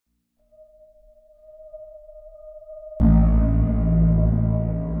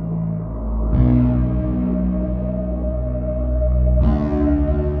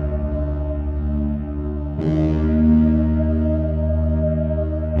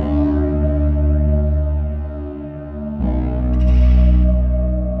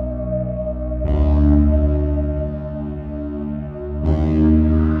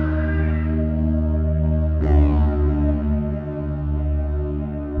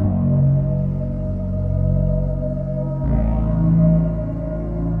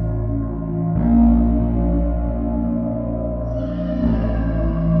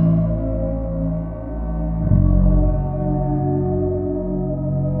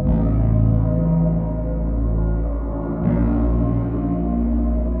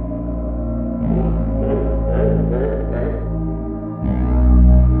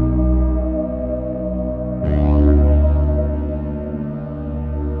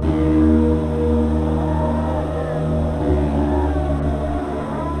And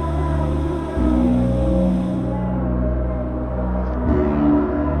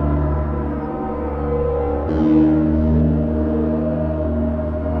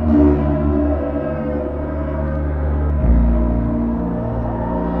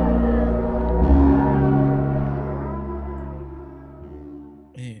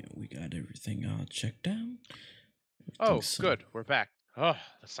we got everything all checked out. Oh, good. We're back. Oh,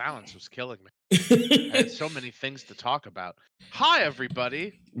 the silence was killing me. I had so many things to talk about. Hi,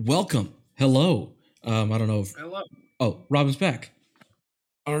 everybody. Welcome. Hello. I don't know if. Hello. Oh, Robin's back.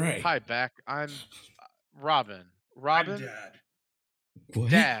 All right. Hi, back. I'm Robin. I'm Robin? Dad. What?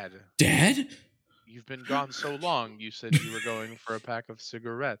 Dad. Dad? You've been gone so long. You said you were going for a pack of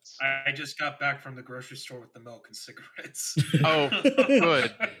cigarettes. I just got back from the grocery store with the milk and cigarettes. Oh, good.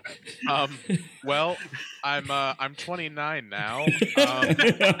 Well, I'm 29 now.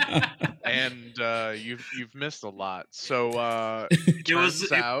 And you've missed a lot. So It was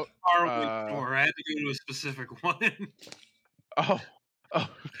turns out far away store. I had to go to a specific one. oh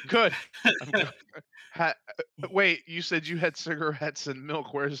good. I'm glad. Wait, you said you had cigarettes and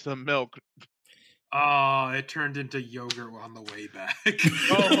milk. Where's the milk? Oh, it turned into yogurt on the way back.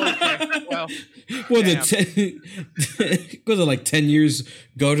 Oh, okay. Well, was damn. was it like 10 years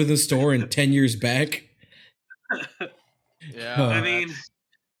go to the store and 10 years back? Yeah. I mean,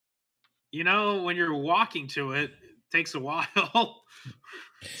 you know, when you're walking to it, it takes a while.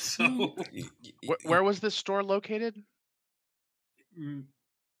 So, where was this store located?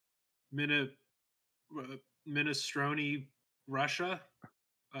 Minestrone, Russia.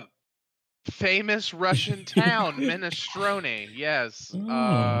 Famous Russian town, Minestrone. Yes.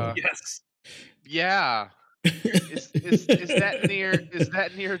 Oh. Yes. Yeah. Is that near? Is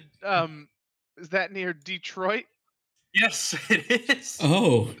that near Detroit? Yes, it is.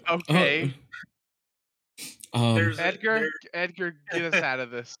 Oh. Okay. Edgar, get us out of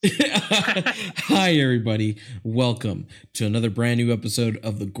this. Hi, everybody. Welcome to another brand new episode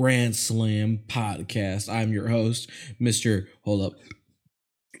of the Grand Slam Podcast. I'm your host, Mr. Hold up.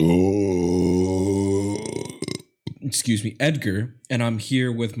 Excuse me, Edgar, and I'm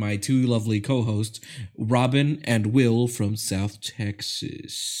here with my two lovely co-hosts, Robin and Will from South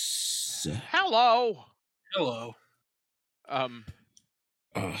Texas. Hello. Hello. How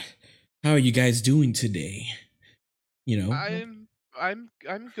are you guys doing today? You know, I'm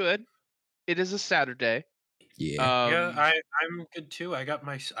good. It is a Saturday. Yeah. I'm good too. I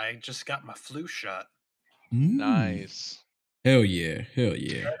just got my flu shot. Nice. Hell yeah.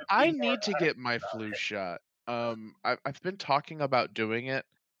 I need to get my flu shot. I've been talking about doing it,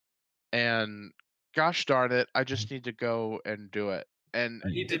 and gosh darn it, I just need to go and do it. And I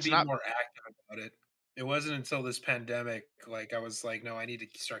need to be more active about it. It wasn't until this pandemic, I was like, no, I need to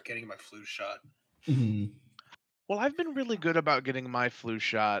start getting my flu shot. Mm-hmm. Well, I've been really good about getting my flu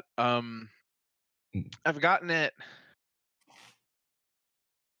shot. I've gotten it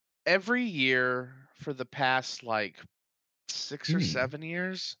every year for the past 6 or 7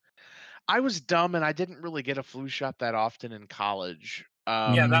 years. I was dumb and I didn't really get a flu shot that often in college.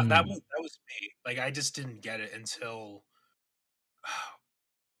 Yeah, that was me. I just didn't get it until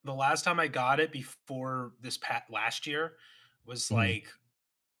the last time I got it before this last year was I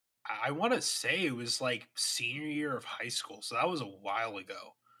want to say it was senior year of high school, so that was a while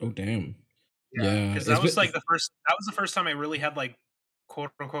ago. Oh damn! Yeah, because that was the first time I really had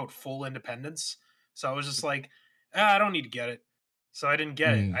quote unquote full independence. So I was just I don't need to get it. So I didn't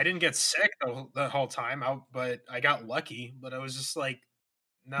get it. I didn't get sick the whole time, but I got lucky. But I was just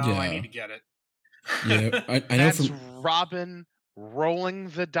no, I need to get it. Yeah, I know. That's Robin rolling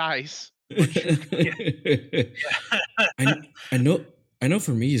the dice. I know.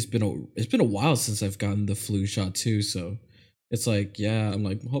 For me, it's been a while since I've gotten the flu shot too. So it's I'm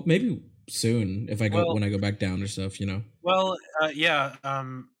maybe soon if when I go back down or stuff. Well, yeah.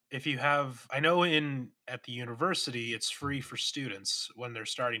 If you have, I know at the university, it's free for students when they're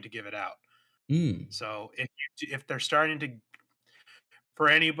starting to give it out. So if they're starting to, for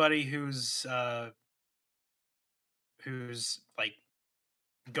anybody who's who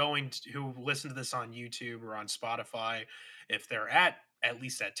listen to this on YouTube or on Spotify, if they're at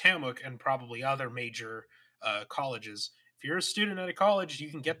least at Tamuk and probably other major colleges, if you're a student at a college, you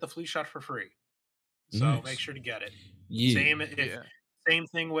can get the flu shot for free. So make sure to get it. Yeah. Same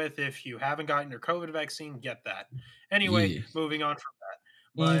thing with if you haven't gotten your COVID vaccine, get that. Anyway, moving on from that.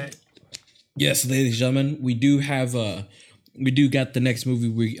 But yes, ladies and gentlemen, we do have we do got the next movie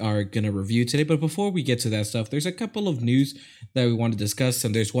we are going to review today. But before we get to that stuff, there's a couple of news that we want to discuss.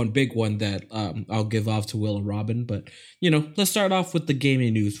 And there's one big one that I'll give off to Will and Robin. But, let's start off with the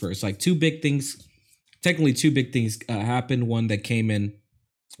gaming news first. Like two big things happened. One that came in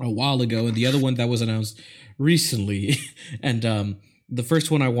a while ago and the other one that was announced recently. And the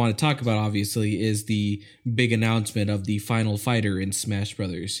first one I want to talk about, obviously, is the big announcement of the final fighter in Smash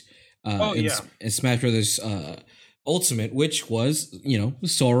Brothers. In Smash Brothers Ultimate, which was,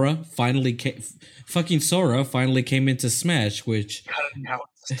 Sora finally came into Smash, which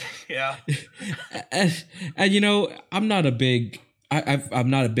yeah. and I'm not a big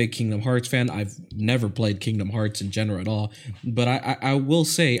Kingdom Hearts fan. I've never played Kingdom Hearts in general at all, but I will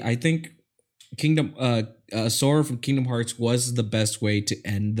say I think Sora from Kingdom Hearts was the best way to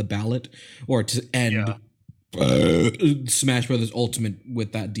end the ballot, or to end Smash Brothers Ultimate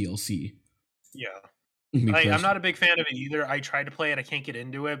with that DLC. Yeah. I'm not a big fan of it either. I tried to play it, I can't get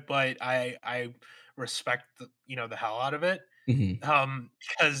into it, but I respect the hell out of it. Mm-hmm.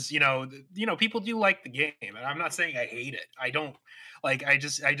 Because people do like the game, and I'm not saying I hate it. I don't like. I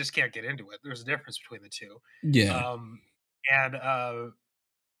just can't get into it. There's a difference between the two. Yeah. And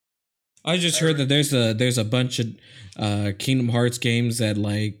I just heard that there's a bunch of Kingdom Hearts games that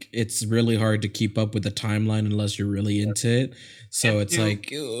like it's really hard to keep up with the timeline unless you're really into it. So it's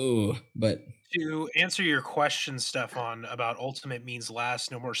like, ooh, but. To answer your question, Stefan, about Ultimate means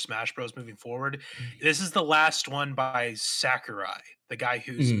last, no more Smash Bros. Moving forward, this is the last one by Sakurai, the guy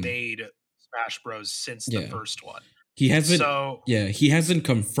who's made Smash Bros. Since the first one. He hasn't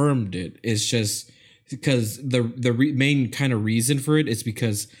confirmed it. It's just because the main kind of reason for it is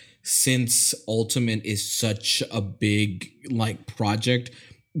because since Ultimate is such a big like project,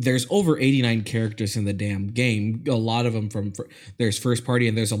 there's over 89 characters in the damn game. A lot of them there's first party,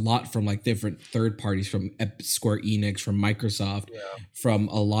 and there's a lot from like different third parties, from Square Enix, from Microsoft, from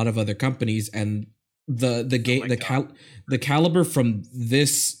a lot of other companies. And the game, the caliber from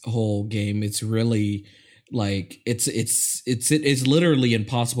this whole game, it's really like it's literally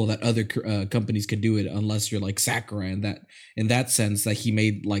impossible that other companies could do it unless you're like Sakurai in that sense, that he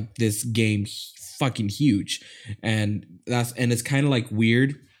made like this game fucking huge. And it's kind of like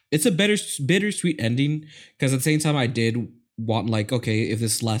weird. It's a bittersweet ending, because at the same time I did want, like, okay, if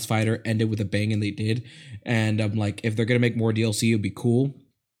this last fighter ended with a bang, and they did, and I'm like, if they're gonna make more DLC, it'd be cool.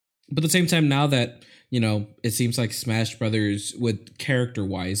 But at the same time, now that it seems like Smash Brothers with character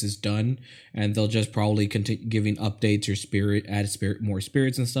wise is done, and they'll just probably continue giving updates or add more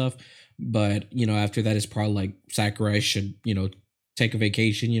spirits and stuff. But after that, it's probably like Sakurai should take a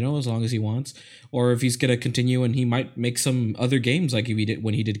vacation, as long as he wants, or if he's gonna continue, and he might make some other games like he did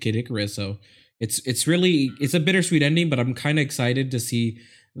when he did Kid Icarus. So it's a bittersweet ending, but I'm kind of excited to see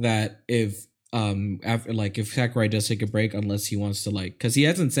that if Sakurai does take a break, unless he wants to, like, because he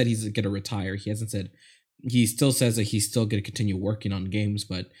hasn't said he's gonna retire. He still says that he's still gonna continue working on games,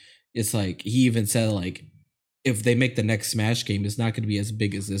 but it's like he even said, like, if they make the next Smash game, it's not gonna be as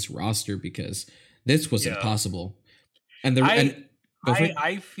big as this roster, because this was impossible. And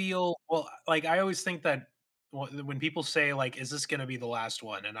I feel, well, like, I always think that when people say, like, is this going to be the last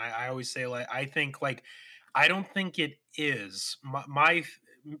one? And I always say, like, I think, like, I don't think it is. My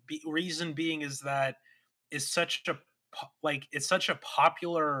reason being is that it's such a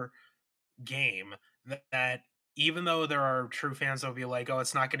popular game that even though there are true fans that will be like, oh,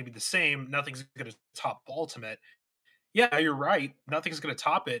 it's not going to be the same, nothing's going to top Ultimate. Yeah, you're right. Nothing's going to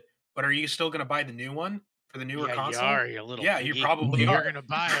top it. But are you still going to buy the new one? For the newer console? You probably are going to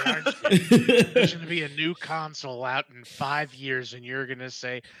buy it, aren't you? There's going to be a new console out in 5 years, and you're going to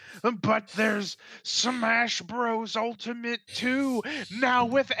say, but there's Smash Bros. Ultimate 2 now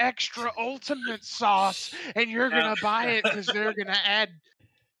with extra Ultimate sauce, and you're going to buy it because they're going to add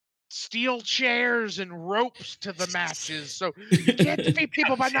steel chairs and ropes to the matches. So you can't defeat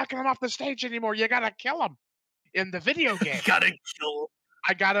people by knocking them off the stage anymore. You got to kill them in the video game. You got to kill them.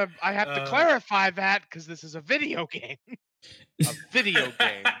 I have to clarify that, because this is a video game. A video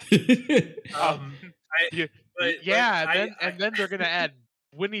game. And then they're gonna add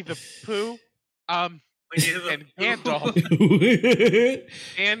Winnie the Pooh, and Gandalf.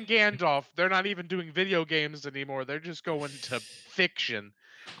 And Gandalf. They're not even doing video games anymore. They're just going to fiction.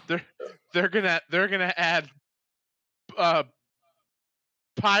 They're gonna add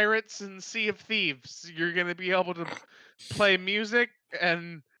Pirates and Sea of Thieves. You're gonna be able to play music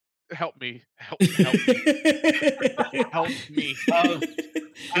and help me. Give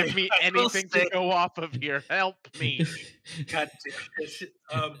me anything to go off of here. Help me. God damn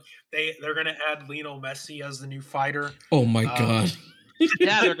it. They're gonna add Lionel Messi as the new fighter. Oh my god.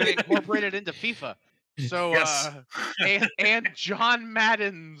 Yeah, they're gonna incorporate it into FIFA. So Yes. And John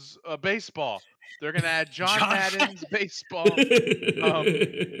Madden's baseball. They're gonna add John Madden's baseball.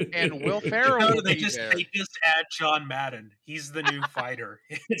 And Will Ferrell No, will they be just there. add John Madden. He's the new fighter.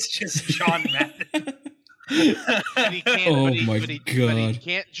 It's just John Madden. And he can't, Oh but he, my but he, but he God.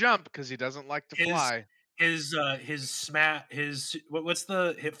 can't jump because he doesn't like to fly. His smash, what's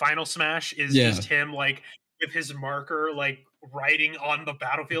the final smash is Yeah. just him like with his marker like writing on the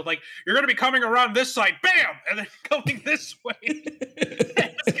battlefield like you're gonna be coming around this side, bam, and then going this way.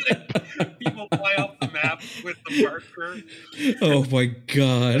 People fly off the map with the marker. Oh my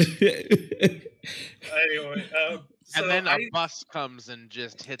God. Anyway, And then a bus comes and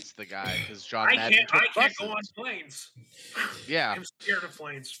just hits the guy because John Madden took I can't go buses. on planes. Yeah. I'm scared of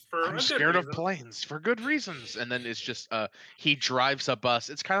planes I'm scared of planes for good reasons. And then it's just he drives a bus.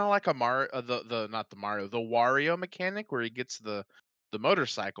 It's kind of like a the Wario mechanic where he gets the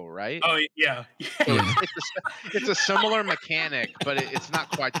motorcycle, right? Oh yeah. So it's a similar mechanic, but it's not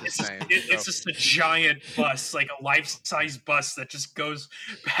quite the same. It's just a giant bus, like a life-size bus that just goes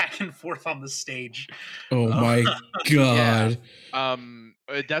back and forth on the stage. Oh my God. Yeah.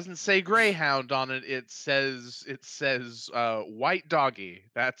 It doesn't say Greyhound on it. It says White Doggy.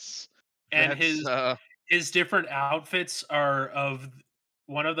 That's his different outfits are of.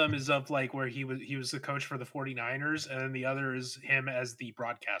 One of them is of like where he was the coach for the 49ers, and then the other is him as the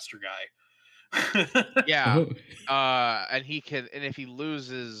broadcaster guy. Yeah. And if he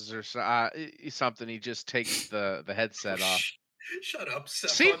loses or something, he just takes the headset off. Shut up,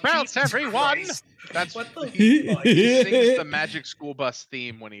 seatbelts, everyone. Christ. That's what the he sings the Magic School Bus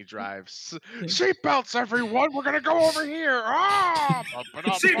theme when he drives. Seatbelts, everyone. We're gonna go over here.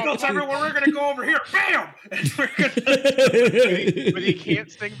 Seatbelts, everyone. We're gonna go over here. Bam. But he can't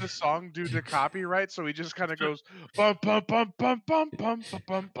sing the song due to copyright, so he just kind of goes bum bum bum bum bum bum bum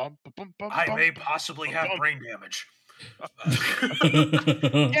bum bum bum bum. I may possibly have brain damage.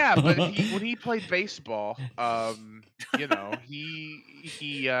 Yeah, but when he played baseball, you know,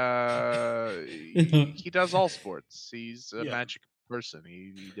 he does all sports. He's a magic person.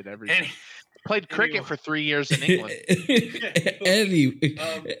 He did everything. Played cricket for 3 years in England.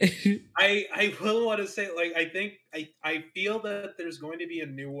 I will want to say, like, I feel that there's going to be a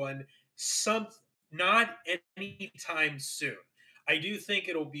new one, not anytime soon. I do think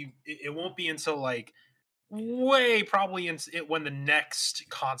it won't be until like way probably when the next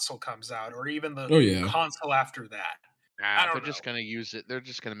console comes out, or even the console after that. They're just gonna use it. They're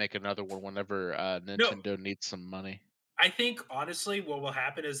just gonna make another one whenever Nintendo needs some money. I think honestly, what will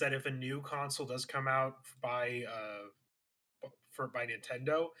happen is that if a new console does come out by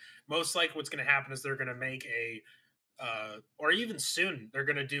Nintendo, most likely what's going to happen is they're going to make or even soon they're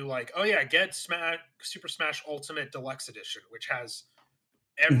going to do like, oh yeah, get Super Smash Ultimate Deluxe Edition, which has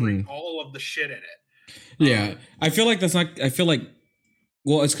all of the shit in it. Yeah, I feel like that's not. I feel like,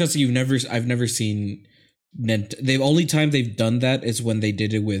 well, it's because I've never seen. The only time they've done that is when they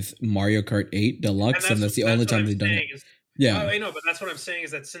did it with Mario Kart 8 Deluxe, and that's the only time they've done it. Yeah, I know, but that's what I'm saying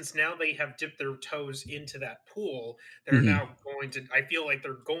is that since now they have dipped their toes into that pool, they're now going to. I feel like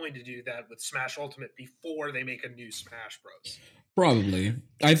they're going to do that with Smash Ultimate before they make a new Smash Bros. Probably,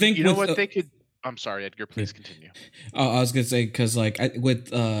 I think you know what they could. I'm sorry, Edgar. Please continue. I was gonna say because like with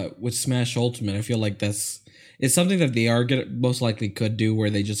Smash Ultimate, I feel like it's something that they are most likely could do, where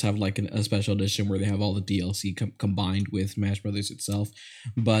they just have like a special edition where they have all the DLC combined with Smash Brothers itself.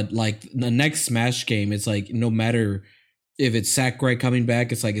 But like the next Smash game, it's like no matter if it's Sakurai coming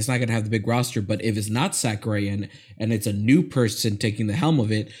back, it's like it's not gonna have the big roster. But if it's not Sakurai and it's a new person taking the helm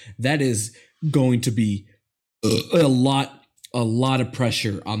of it, that is going to be a lot of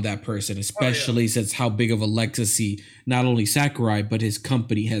pressure on that person, especially since how big of a legacy not only Sakurai but his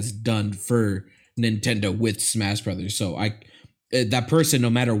company has done for Nintendo with Smash Brothers. So that person, no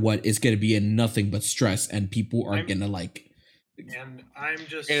matter what, is going to be in nothing but stress, and people are going to like. And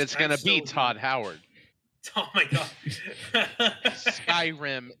it's going to be Todd Howard. Oh my god!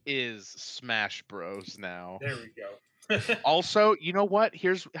 Skyrim is Smash Bros. Now. There we go. Also, you know what?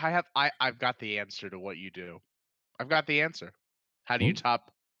 I've got the answer to what you do. I've got the answer. How do you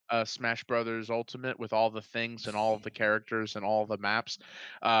top Smash Brothers Ultimate with all the things and all of the characters and all the maps?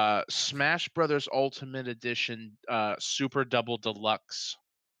 Smash Brothers Ultimate Edition Super Double Deluxe.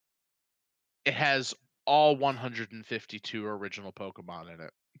 It has all 152 original Pokemon in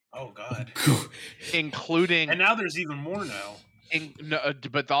it. Oh god. Including, and now there's even more now.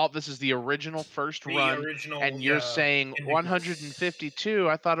 But this is the original first run, and you're saying 152.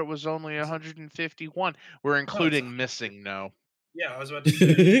 I thought it was only 151. We're including Missing No. Yeah, I was about to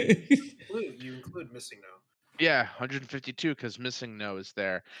say you include Missing No. Yeah, 152 because Missing No is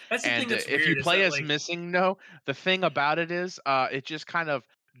there. That's the thing And that's if weird. you is play that, as like, Missing No, the thing about it is it just kind of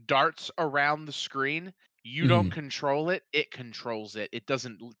darts around the screen. You don't control it, it controls it. It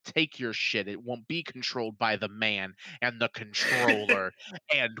doesn't take your shit. It won't be controlled by the man and the controller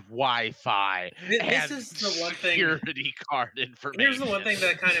and Wi-Fi this and is the one thing. security card information. Here's the one thing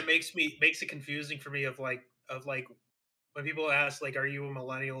that kind of makes it confusing for me of like when people ask like, are you a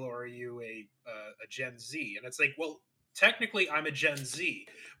millennial or are you a Gen Z? And it's like, well, technically I'm a Gen Z,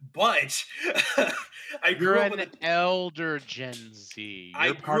 but You're an elder Gen Z.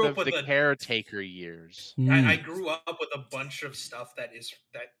 You're part of the caretaker years. I grew up with a bunch of stuff that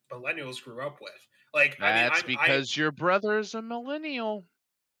millennials grew up with. Like, that's because your brother is a millennial.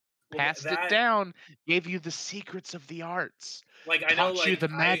 Passed it down, gave you the secrets of the arts. Like, I know, taught you the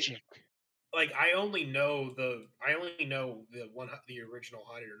magic. I only know the original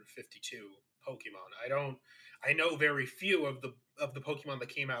 152 Pokemon. I know very few of the Pokemon that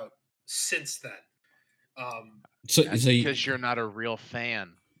came out since then. So because you're not a real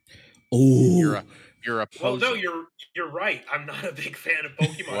fan. Oh, you're a well, no, you're right. I'm not a big fan of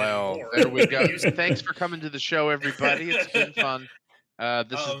Pokemon anymore. There we go. Thanks for coming to the show, everybody. It's been fun.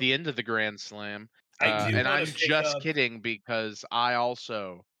 This is the end of the Grand Slam. And I'm just kidding because I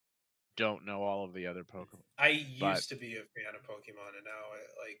also don't know all of the other Pokemon. I used to be a fan of Pokemon, and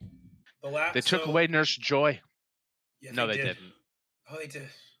now they took away Nurse Joy. Yeah, no, they didn't. Oh, they did.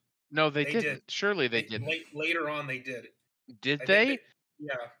 No, they didn't. Did. Surely they didn't. Later on, they did. Did they?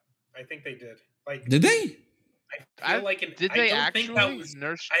 Yeah, I think they did. Like, did they? I feel like did they actually?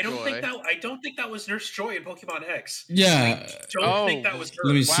 Nurse Joy. I don't think that was Nurse Joy in Pokemon X. Yeah. I don't think that was her.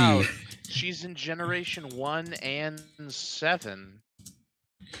 Let me see. She's in Generation 1 and 7.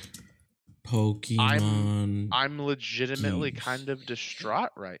 Pokemon. I'm legitimately kind of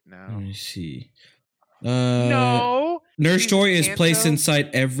distraught right now. Let me see. No. Nurse Joy is placed inside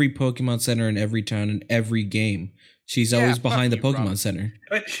every Pokemon Center in every town in every game. She's always behind the Pokemon Center.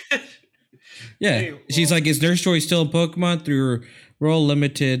 Yeah, hey, well, she's like, is Nurse Joy still in Pokemon? Through her role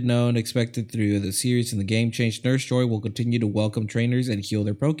limited, known, expected through the series and the game change, Nurse Joy will continue to welcome trainers and heal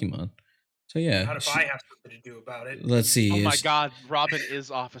their Pokemon. So yeah. How do I have something to do about it? Let's see. Oh my God, Robin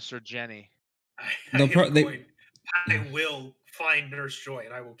is Officer Jenny. I will find Nurse Joy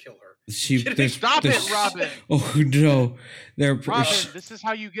and I will kill her. Stop it, Robin! Oh no, Robin, this is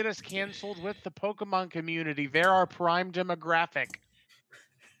how you get us canceled with the Pokemon community. They're our prime demographic.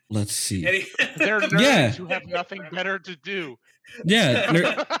 Let's see. They're nerds who have nothing better to do. Yeah.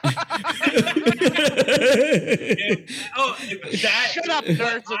 Shut up,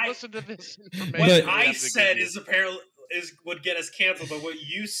 nerds, and listen to this information. What I said would get us canceled, but what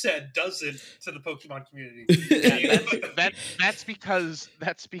you said doesn't to the Pokemon community. That's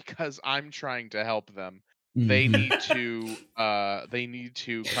because I'm trying to help them. They need to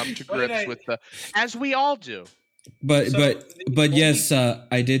come to grips with as we all do. But yes,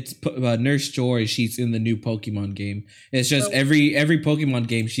 I did put Nurse Joy. She's in the new Pokemon game. It's just every Pokemon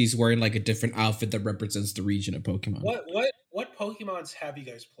game she's wearing like a different outfit that represents the region of Pokemon. What Pokemons have you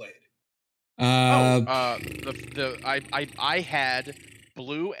guys played? I had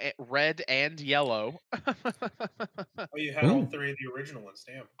blue, red, and yellow. Oh, you had all three of the original ones,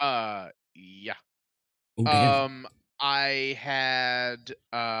 damn. Yeah. Oh, I had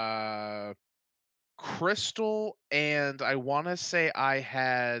Crystal, and I want to say I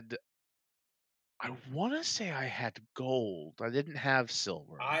had gold. I didn't have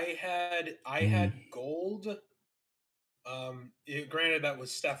silver. I had gold. Granted, that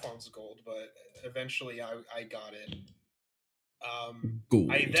was Stefan's gold, but eventually I got it. Gold.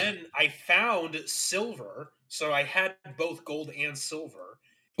 I found silver, so I had both gold and silver.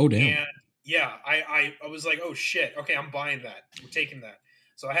 Oh damn! And yeah, I was like, oh shit, okay, I'm buying that. I'm taking that.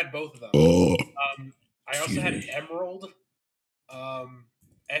 So I had both of them. Oh. I also had Emerald,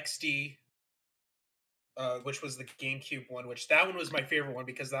 XD, which was the GameCube one. Which that one was my favorite one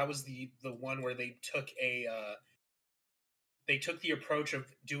because that was the one where they took the approach of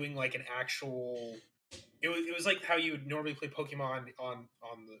doing like an actual. It was like how you would normally play Pokemon on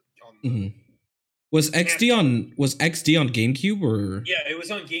the. Mm-hmm. Was XD on GameCube or? Yeah, it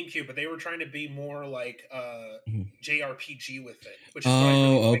was on GameCube, but they were trying to be more like JRPG with it. Which is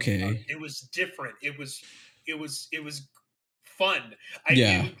okay. It was different. It was fun.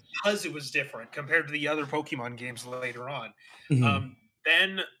 Because it was different compared to the other Pokemon games later on.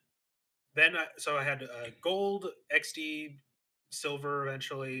 Mm-hmm. So I had Gold, XD, Silver,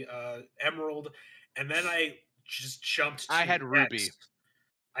 eventually Emerald, and then I just jumped. I had Ruby.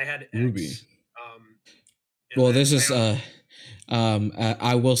 I had X. Ruby. Well, this is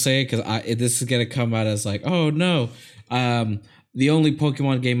I will say, because this is gonna come out as like, oh no. The only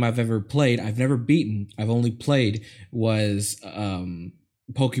Pokemon game I've ever played, I've never beaten, I've only played, was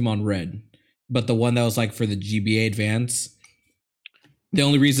Pokemon Red. But the one that was like for the GBA Advance. The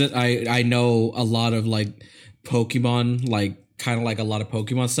only reason I know a lot of like Pokemon, like kind of like a lot of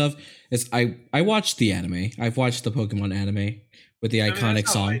Pokemon stuff, is I watched the anime. I've watched the Pokemon anime with the iconic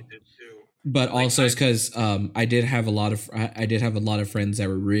song. But like, also it's because I did have a lot of friends that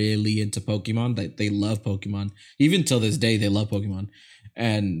were really into Pokemon. That they love Pokemon. Even till this day, they love Pokemon,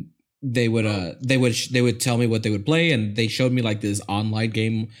 and they would tell me what they would play, and they showed me like this online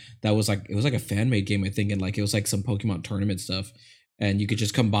game that was like, it was like a fan made game, I think, and like it was like some Pokemon tournament stuff. And you could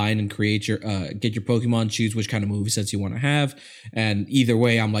just combine and create your get your Pokemon, choose which kind of movesets you want to have. And either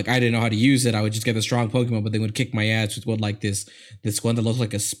way, I'm like, I didn't know how to use it. I would just get the strong Pokemon, but they would kick my ass with what, like this one that looked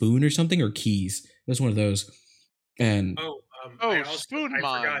like a spoon or something, or keys. It was one of those. And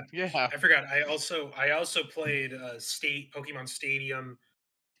Spoonmon. Yeah, I forgot. I also played Pokemon Stadium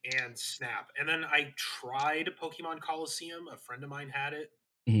and Snap, and then I tried Pokemon Coliseum. A friend of mine had it,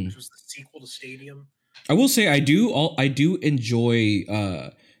 which was the sequel to Stadium. I will say I do enjoy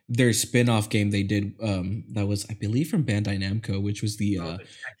their spin-off game they did that was, I believe, from Bandai Namco, which was the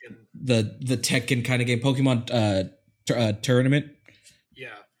Tekken kind of game, Pokemon Tournament.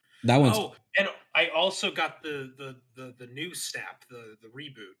 Yeah. That one's and I also got the new Snap, the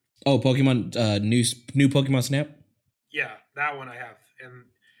reboot. Oh, Pokemon new Pokemon Snap? Yeah, that one I have.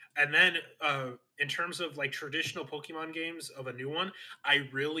 And then in terms of like traditional Pokemon games of a new one, I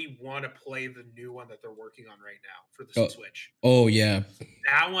really want to play the new one that they're working on right now for the Switch. Oh yeah.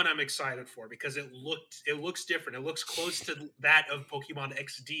 That one I'm excited for because it looks different. It looks close to that of Pokemon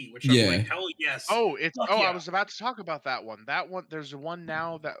XD, which I'm like, hell yes. I was about to talk about that one. There's one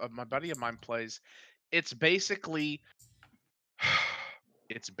now that my buddy of mine plays. It's basically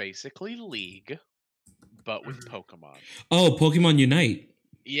League, but with Pokemon. Oh, Pokemon Unite.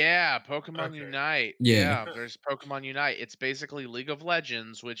 Yeah, Pokemon Unite. Yeah, there's Pokemon Unite. It's basically League of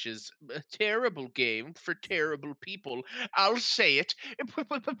Legends, which is a terrible game for terrible people. I'll say it.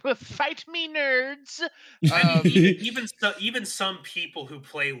 Fight me, nerds. Even some people who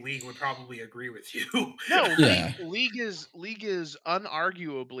play League would probably agree with you. No, League is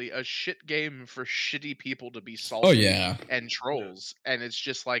unarguably a shit game for shitty people to be salty and trolls, and it's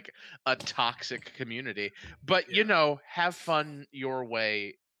just like a toxic community. But have fun your way.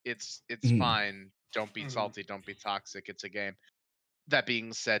 It's fine. Don't be salty. Don't be toxic. It's a game. That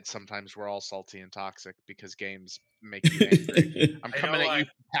being said, sometimes we're all salty and toxic because games make you angry. I'm coming at you,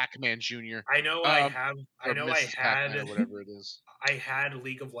 Pac-Man Jr. I know I had or whatever it is. I had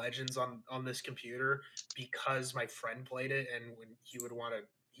League of Legends on this computer because my friend played it, and when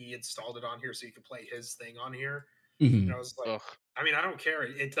he installed it on here so he could play his thing on here. And I was like, I mean, I don't care.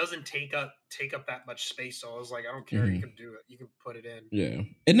 It doesn't take up that much space. So I was like, I don't care. You can do it. You can put it in. Yeah.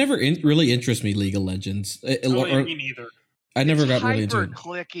 It never really interests me, League of Legends. Me neither. I never got really into it. It's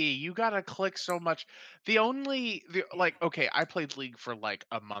hyper clicky. You gotta click so much. I played League for like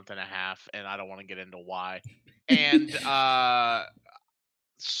a month and a half, and I don't want to get into why. And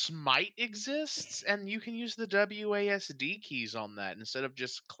Smite exists, and you can use the WASD keys on that instead of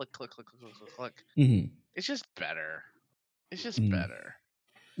just click, click, click, click, click, click. It's just better. It's just better.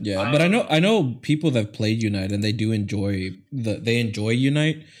 Yeah, but I know people that played Unite and they do enjoy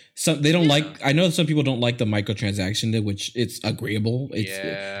Unite. Some they don't like. I know some people don't like the microtransaction, which it's agreeable.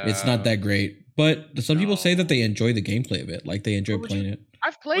 It's not that great, but some people say that they enjoy the gameplay of it. Like they enjoy playing it.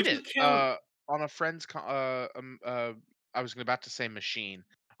 I've played it on a friend's. I was about to say machine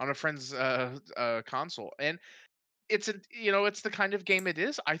on a friend's console, and it's it's the kind of game it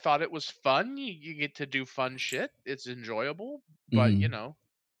is. I thought it was fun. You get to do fun shit. It's enjoyable, but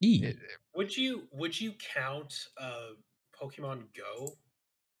would you count Pokemon Go?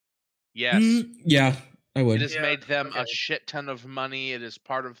 Yes. Yeah, I would. It has made them a shit ton of money. It is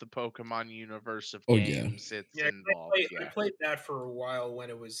part of the Pokemon universe of games. Yeah. It's involved. I played that for a while when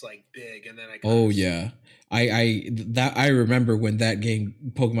it was like big, and then I remember when that game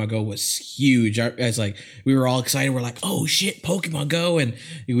Pokemon Go was huge. I was like, we were all excited. We're like, oh shit, Pokemon Go, and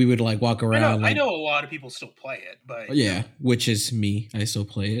we would like walk around. I know a lot of people still play it, but which is me. I still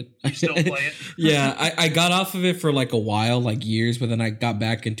play it. You still play it? Yeah, I got off of it for like a while, like years, but then I got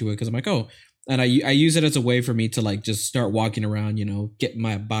back into it because I'm like, oh. And I use it as a way for me to like just start walking around, get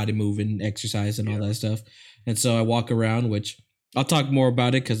my body moving, exercise and all that stuff. And so I walk around, which I'll talk more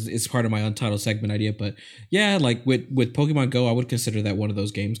about it because it's part of my Untitled segment idea. But yeah, like with Pokemon Go, I would consider that one of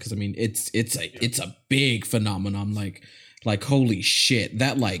those games because I mean it's a big phenomenon. Like holy shit,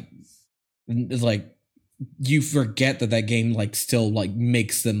 that like you forget that game like still like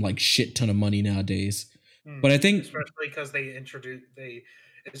makes them like shit ton of money nowadays. But I think especially because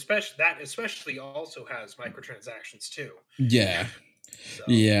especially also has microtransactions too. Yeah. So.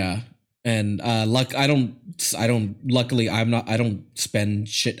 Yeah. And luckily I don't spend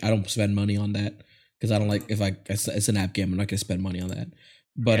money on that because I don't like it's an app game. I'm not gonna spend money on that.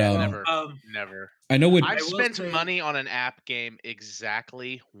 But never. I know I've spent money on an app game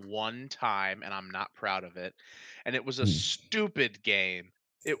exactly one time, and I'm not proud of it. And it was a stupid game.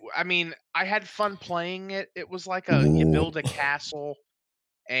 I had fun playing it. It was like you build a castle,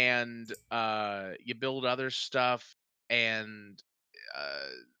 and you build other stuff, and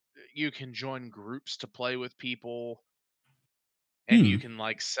you can join groups to play with people, and you can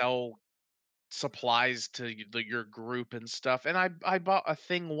like sell supplies to your group and stuff. And I bought a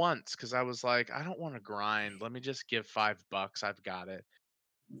thing once because I was like, I don't want to grind. Let me just give $5. I've got it.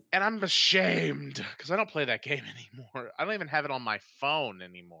 And I'm ashamed because I don't play that game anymore. I don't even have it on my phone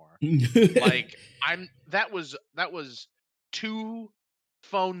anymore. Like that was 2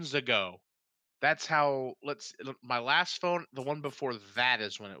 phones ago. That's how my last phone, the one before that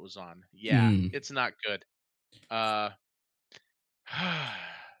is when it was on. Yeah, it's not good.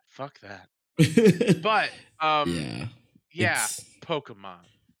 Fuck that. But yeah, Pokemon.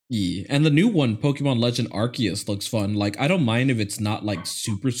 Yeah, and the new one, Pokemon Legend Arceus, looks fun. Like, I don't mind if it's not like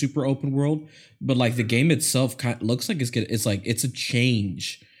super open world, but like the game itself kind of looks like it's a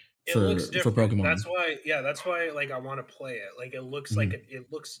change for Pokemon. That's why like I want to play it. Like it looks like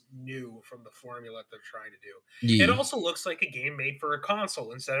it looks new from the formula they're trying to do. It also looks like a game made for a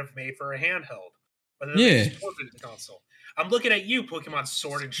console instead of made for a handheld. But then it's ported to the console. I'm looking at you, Pokemon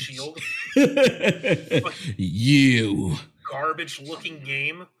Sword and Shield. You garbage looking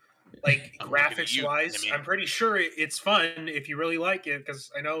game. Like graphics wise, I'm pretty sure it's fun if you really like it,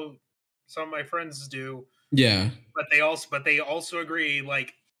 because I know some of my friends do. Yeah. But they also agree,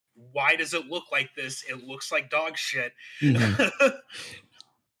 like, why does it look like this? It looks like dog shit. Mm-hmm.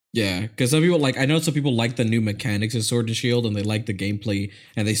 Yeah, because some people I know some people like the new mechanics of Sword and Shield, and they like the gameplay,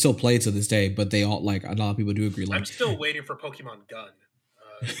 and they still play it to this day. But they all a lot of people do agree. I'm still waiting for Pokemon Gun.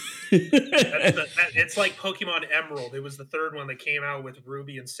 It's like Pokemon Emerald. It was the third one that came out with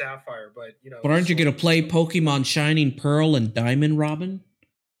Ruby and Sapphire, but But aren't you gonna play Pokemon Shining Pearl and Diamond, Robin?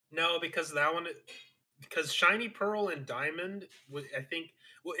 No, because Shiny Pearl and Diamond, I think.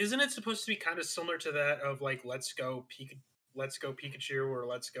 Well, isn't it supposed to be kind of similar to that of like Let's Go Pikachu or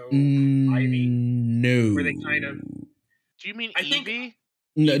Let's Go Ivy? No. Where they kind of. Do you mean Eevee?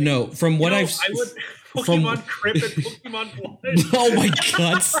 No. From what I've Pokemon Crip and Pokemon Blood. Oh my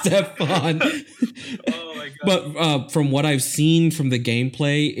God, Stefan! Oh my God! But from what I've seen from the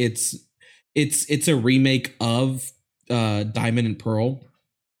gameplay, it's a remake of Diamond and Pearl.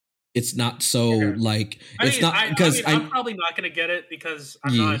 It's not so I'm probably not going to get it because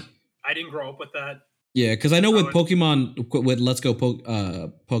I didn't grow up with that. Yeah, because I know with Let's Go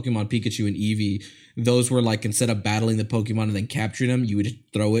Pokemon Pikachu and Eevee, those were like instead of battling the Pokemon and then capturing them, you would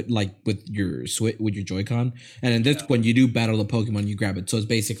throw it like with your Joy-Con. And in this when you do battle the Pokemon, you grab it. So it's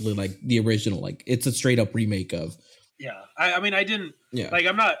basically like the original, like it's a straight up remake of. Yeah, I mean, I didn't. Yeah, like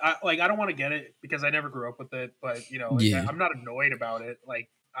I'm not I don't want to get it because I never grew up with it. But I'm not annoyed about it. Like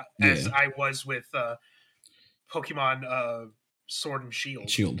as I was with Pokemon. Sword and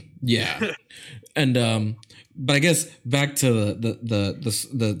Shield. Yeah. And but I guess back to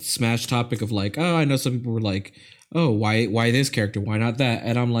the Smash topic of like, oh, I know some people were like, oh, why this character, why not that?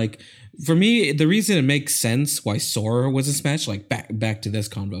 And I'm like, for me, the reason it makes sense why Sora was in Smash, like back to this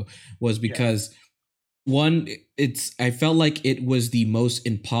convo, was because one, I felt like it was the most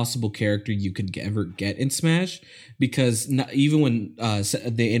impossible character you could ever get in Smash, because not even when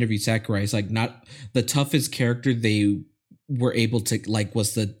they interviewed Sakurai, it's like not the toughest character they were able to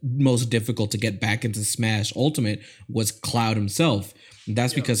was the most difficult to get back into Smash Ultimate was Cloud himself. And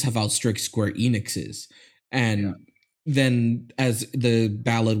that's because of how strict Square Enix is. And then as the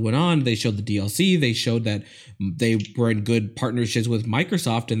ballad went on, they showed the DLC. They showed that they were in good partnerships with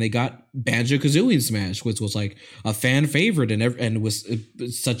Microsoft, and they got Banjo-Kazooie in Smash, which was like a fan favorite and was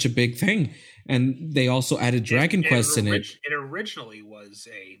such a big thing. And they also added Dragon Quest in it. It originally was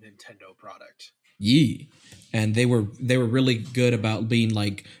a Nintendo product. Yeah. And they were really good about being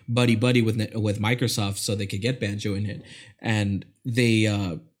like buddy with Microsoft so they could get Banjo in it. And they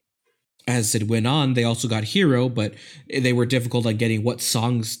as it went on, they also got Hero, but they were difficult on getting what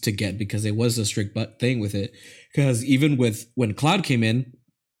songs to get because it was a strict thing with it. Because even when Cloud came in,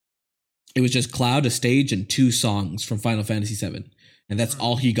 it was just Cloud, a stage, and 2 songs from Final Fantasy VII. And that's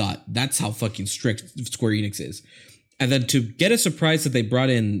all he got. That's how fucking strict Square Enix is. And then to get a surprise that they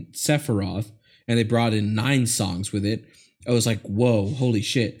brought in Sephiroth, and they brought in 9 songs with it. I was like, whoa, holy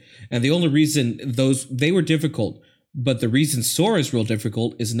shit. And the only reason they were difficult, but the reason Sora is real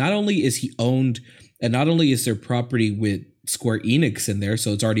difficult is not only is he owned, and not only is there property with Square Enix in there,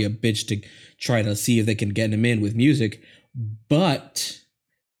 so it's already a bitch to try to see if they can get him in with music, but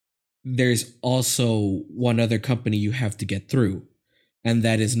there's also one other company you have to get through, and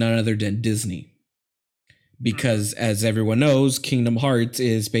that is none other than Disney. Because as everyone knows, Kingdom Hearts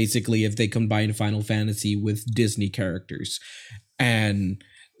is basically if they combine Final Fantasy with Disney characters. And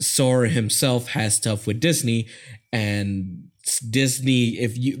Sora himself has stuff with Disney, and Disney,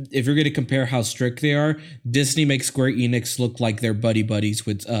 if you're going to compare how strict they are, Disney makes Square Enix look like they're buddies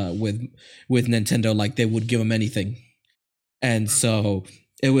with Nintendo, like they would give them anything. And so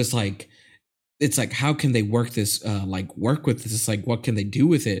it was like, it's like, how can they work this, work with this? Like, what can they do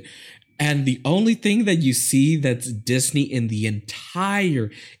with it? And the only thing that you see that's Disney in the entire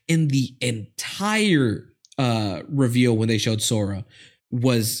reveal when they showed Sora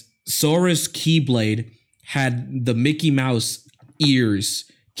was Sora's Keyblade had the Mickey Mouse ears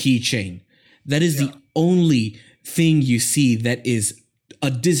keychain. That is the only thing you see that is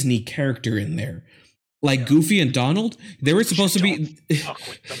a Disney character in there. Like Goofy and Donald, they were supposed to be fuck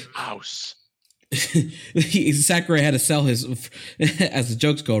with the mouse. Sakurai had to sell his, as the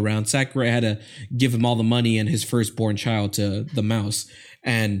jokes go around, Sakurai had to give him all the money and his firstborn child to the mouse.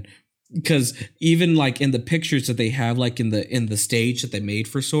 And because even like in the pictures that they have, like in the stage that they made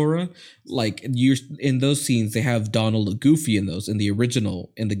for Sora, like you're in those scenes, they have Donald and Goofy in those in the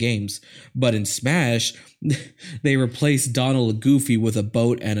original in the games. But in Smash, they replaced Donald and Goofy with a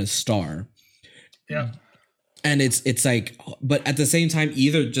boat and a star. Yeah. And it's like, but at the same time,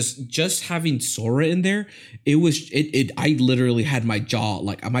 either just having Sora in there, I literally had my jaw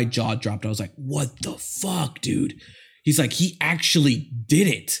dropped. I was like, what the fuck, dude? He's like, he actually did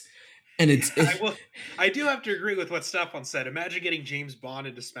it. And I do have to agree with what Stefan said. Imagine getting James Bond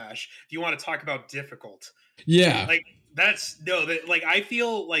into Smash. If you want to talk about difficult. Yeah. Like I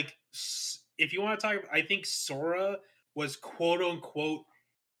feel like if you want to talk, I think Sora was quote unquote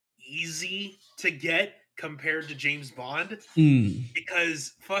easy to get compared to James Bond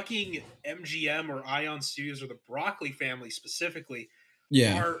because fucking MGM or Ion Studios or the Broccoli family specifically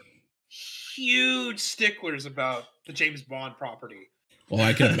are huge sticklers about the James Bond property. Well,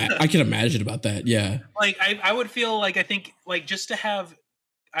 I can imagine about that. Yeah. Like I would feel like, I think like just to have,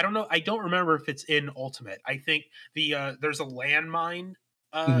 I don't know. I don't remember if it's in Ultimate. I think there's a landmine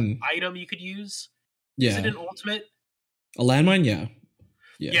item you could use. Yeah. Is it in Ultimate? A landmine? Yeah.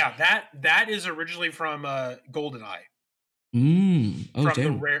 Yeah, that is originally from GoldenEye. From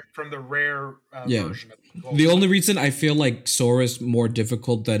the rare version of GoldenEye. The only reason I feel like Sora's more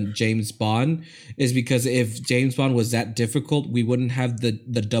difficult than James Bond is because if James Bond was that difficult, we wouldn't have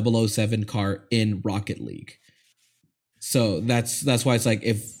the 007 car in Rocket League. So that's why it's like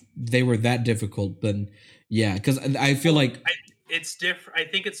if they were that difficult, then yeah, because I feel like it's different. I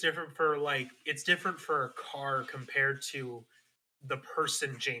think it's different for a car compared to the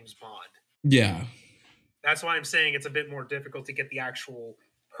person James Bond. Yeah. That's why I'm saying it's a bit more difficult to get the actual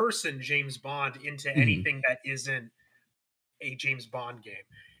person James Bond into anything that isn't a James Bond game.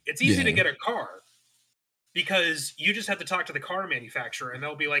 It's easy to get a car because you just have to talk to the car manufacturer and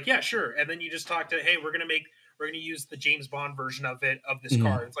they'll be like, yeah, sure. And then you just talk to, hey, we're going to use the James Bond version of this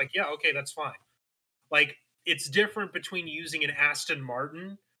car. It's like, yeah, okay, that's fine. Like, it's different between using an Aston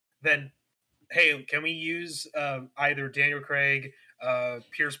Martin than, hey, can we use either Daniel Craig,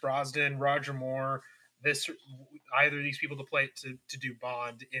 Pierce Brosnan, Roger Moore, either of these people to do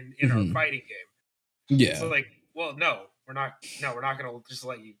Bond in our fighting game? Yeah. So like, well, no, we're not going to just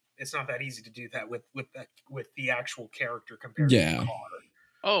let you. It's not that easy to do that with the actual character compared to the car.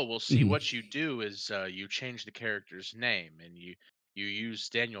 Oh, well, see, what you do is you change the character's name and you use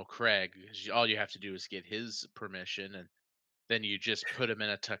Daniel Craig. All you have to do is get his permission, and then you just put him in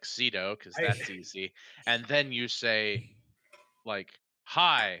a tuxedo because that's easy. And then you say, like,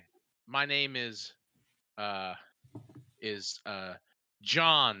 "Hi, my name is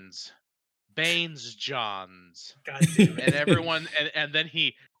Johns, Baines Johns." God damn it. And everyone, and then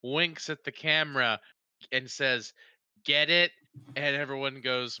he winks at the camera and says, "Get it?" And everyone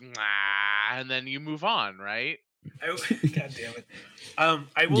goes, "Nah," and then you move on, right? God damn it.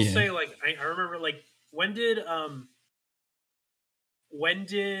 I will say, like, I remember, like, when did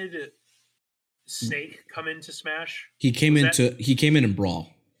Snake come into Smash? He came in Brawl.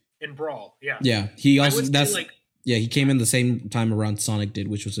 In Brawl, yeah. Yeah. He also he came in the same time around Sonic did,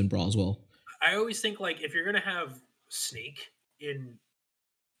 which was in Brawl as well. I always think, like, if you're gonna have Snake in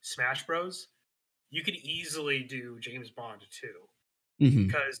Smash Bros, you could easily do James Bond too.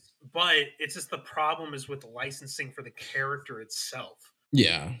 but it's just the problem is with the licensing for the character itself.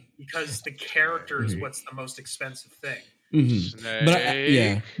 Yeah, because the character is what's the most expensive thing.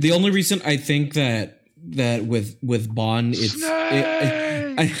 But the only reason I think that with Bond, it's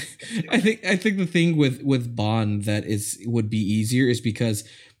I think the thing with Bond that would be easier is because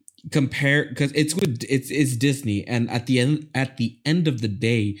it's Disney, and at the end of the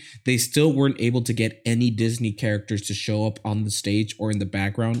day, they still weren't able to get any Disney characters to show up on the stage or in the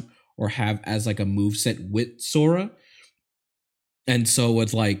background or have as like a moveset with Sora. And so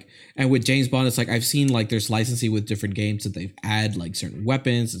with James Bond, it's like I've seen like there's licensing with different games that they've add like certain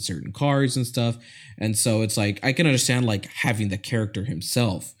weapons and certain cars and stuff. And so it's like I can understand like having the character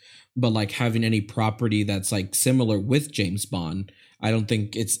himself, but like having any property that's like similar with James Bond, I don't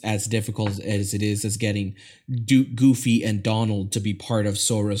think it's as difficult as it is as getting Goofy and Donald to be part of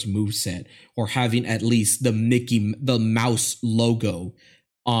Sora's moveset, or having at least the mouse logo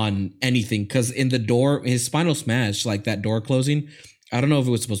on anything. Because in the door, his Final Smash, like that door closing, I don't know if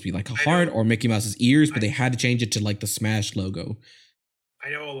it was supposed to be like a heart or Mickey Mouse's ears, but they had to change it to like the Smash logo.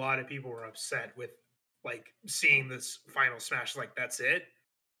 I know a lot of people were upset with like seeing this Final Smash, like that's it,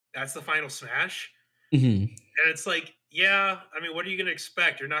 that's the Final Smash. And it's like, yeah, I mean, what are you gonna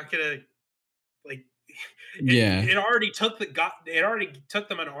expect? You're not gonna like it already took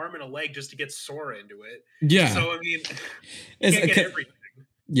them an arm and a leg just to get Sora into it. Yeah, so I mean, you can't get everything.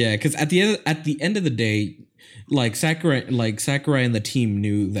 Yeah, because at the end of the day, like Sakurai and the team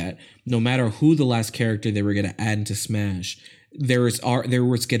knew that no matter who the last character they were going to add into Smash, there was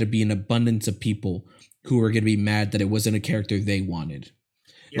going to be an abundance of people who were going to be mad that it wasn't a character they wanted.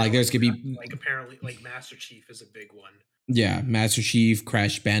 Yeah, like there's going to be apparently like Master Chief is a big one. Yeah, Master Chief,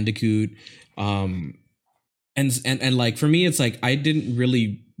 Crash Bandicoot, and like for me, it's like I didn't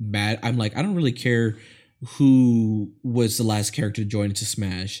really mad. I'm like I don't really care who was the last character to join into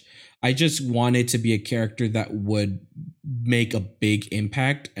Smash. I just wanted to be a character that would make a big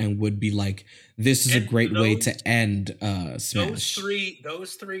impact and would be like, this is a great way to end Smash.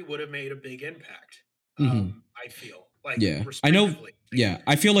 Those three would have made a big impact. I feel like, I know. Yeah,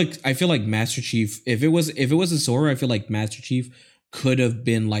 I feel like Master Chief. If it was a Sora, I feel like Master Chief could have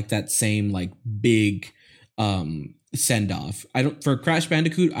been like that same like big send off. For Crash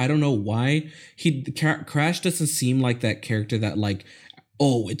Bandicoot, I don't know why Crash doesn't seem like that character that like,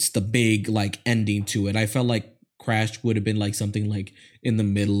 oh, it's the big like ending to it. I felt like Crash would have been like something like in the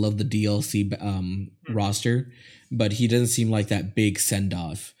middle of the DLC roster, but he doesn't seem like that big send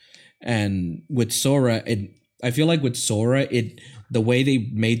off. And with Sora, I feel like with Sora, the way they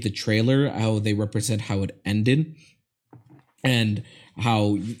made the trailer, how they represent how it ended, and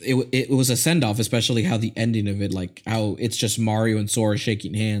how it was a send-off, especially how the ending of it, like how it's just Mario and Sora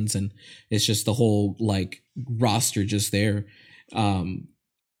shaking hands and it's just the whole like roster just there.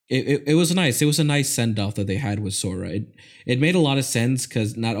 It was nice. It was a nice send-off that they had with Sora. It made a lot of sense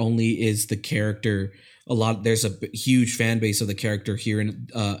because not only is the character there's a huge fan base of the character here in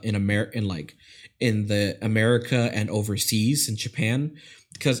America, in the America and overseas in Japan.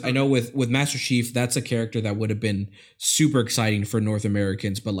 Because I know with Master Chief, that's a character that would have been super exciting for North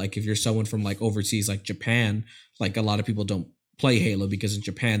Americans. But like if you're someone from like overseas, like Japan, like a lot of people don't play Halo because in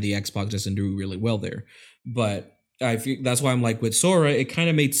Japan, the Xbox doesn't do really well there. But I feel that's why I'm like with Sora, it kind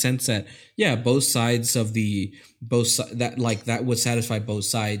of made sense that, both sides of that would satisfy both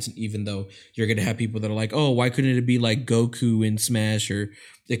sides, even though you're going to have people that are like, oh, why couldn't it be like Goku in Smash, or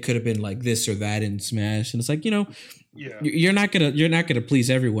it could have been like this or that in Smash. And it's like, you're not gonna please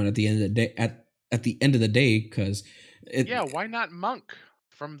everyone at the end of the day. At the end of the day, because why not Monk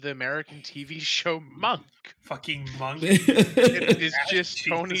from the American TV show Monk? Fucking Monk. It is just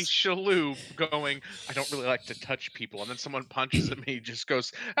Tony Shalhoub going, I don't really like to touch people, and then someone punches him, he just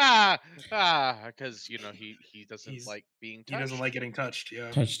goes because he doesn't like being touched. He doesn't like getting touched.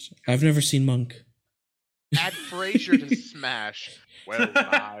 Touched. I've never seen Monk. Add Frasier to Smash. Well,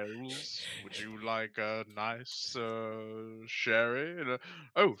 Miles, would you like a nice sherry?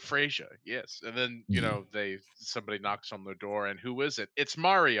 Oh, Frasier, yes. And then somebody knocks on the door, and who is it? It's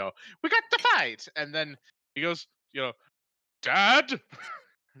Mario. We got to fight. And then he goes, Dad.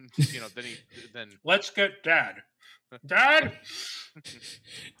 then let's get Dad. Dad.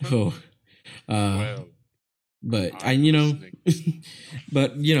 Oh, well, but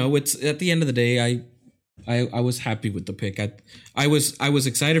but it's at the end of the day, I was happy with the pick. I was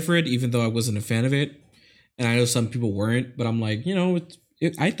excited for it, even though I wasn't a fan of it, and I know some people weren't. But I'm like,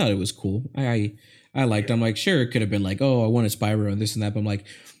 I thought it was cool. I liked. I'm like, sure, it could have been like, oh, I wanted Spyro and this and that. But I'm like,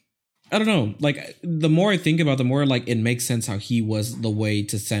 I don't know. Like, the more I think about it, the more like it makes sense how he was the way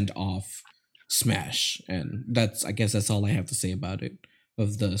to send off Smash, and I guess that's all I have to say about it.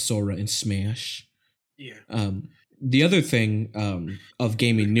 of the Sora in Smash. Yeah. The other thing of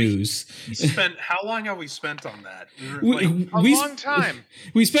gaming news. How long have we spent on that? A long time.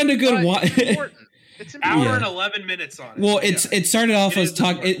 We spent a good while. It's hour and 11 minutes on it. Well, it started off us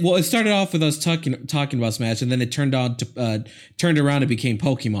talking. It started off with us talking about Smash, and then it turned around and became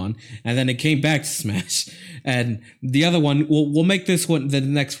Pokemon, and then it came back to Smash. And the other one, we'll make this one, the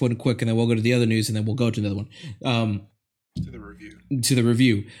next one, quick, and then we'll go to the other news, and then we'll go to the other one. To the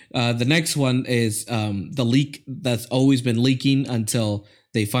review. The next one is the leak that's always been leaking until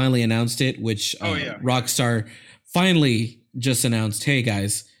they finally announced it, which Rockstar finally just announced. Hey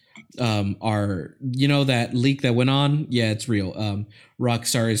guys. That leak that went on? Yeah, it's real.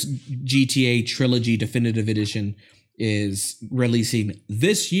 Rockstar's GTA Trilogy Definitive Edition is releasing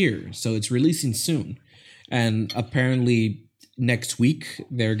this year, so it's releasing soon. And apparently next week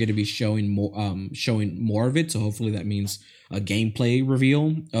they're going to be showing more of it. So hopefully that means a gameplay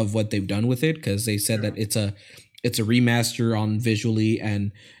reveal of what they've done with it, because they said that it's a remaster on visually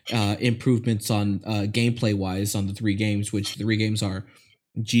and improvements on gameplay wise on the three games, which the three games are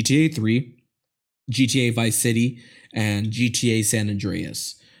GTA 3, GTA Vice City, and GTA San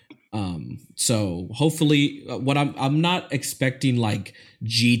Andreas. So hopefully, what I'm not expecting like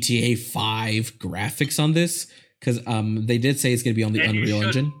GTA 5 graphics on this, because they did say it's going to be on the Unreal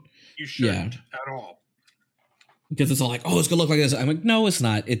Engine. You shouldn't at all. Because it's all like, oh, it's gonna look like this. I'm like, no, it's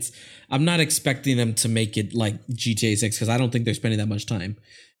not. I'm not expecting them to make it like GTA 6, because I don't think they're spending that much time.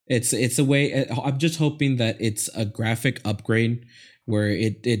 It's a way. I'm just hoping that it's a graphic upgrade where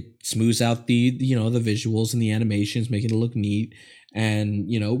it smooths out the the visuals and the animations, making it look neat, and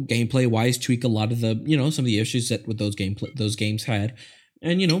gameplay wise tweak a lot of the some of the issues that with those games had,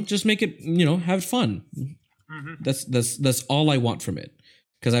 and just make it have fun. Mm-hmm. That's all I want from it,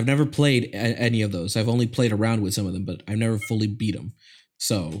 because I've never played any of those. I've only played around with some of them, but I've never fully beat them.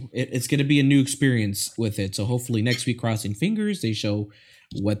 So it's going to be a new experience with it. So hopefully next week, crossing fingers, they show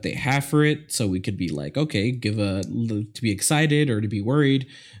what they have for it, so we could be like, okay, to be excited or to be worried,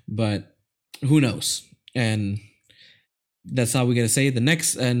 but who knows? And that's all we gotta say. And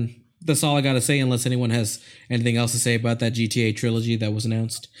that's all I gotta say, unless anyone has anything else to say about that GTA trilogy that was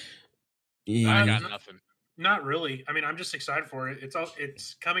announced. I got nothing. Not really. I mean, I'm just excited for it.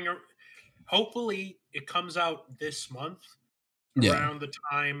 It's coming. Hopefully, it comes out this month. Around the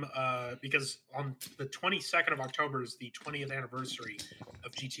time, because on the 22nd of October is the 20th anniversary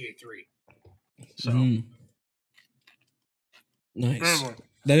of GTA 3. So nice.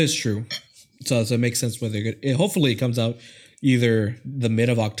 That is true. So it makes sense whether hopefully it comes out either the mid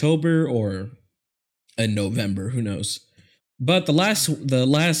of October or in November. Who knows? But the last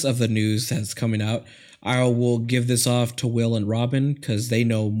of the news that's coming out, I will give this off to Will and Robin, because they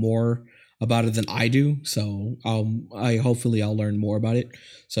know more about it than I do, so hopefully I'll learn more about it.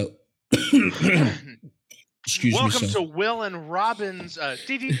 So, Welcome to Will and Robin's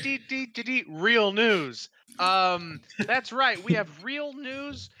real news. That's right. We have real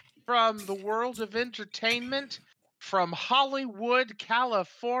news from the world of entertainment, from Hollywood,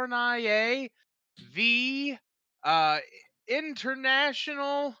 California, the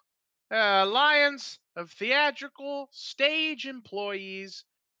International Alliance of Theatrical Stage Employees,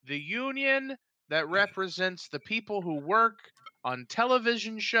 the union that represents the people who work on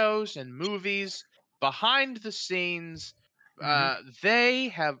television shows and movies behind the scenes.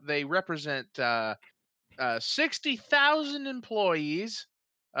 They represent 60,000 employees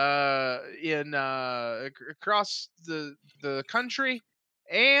in across the country,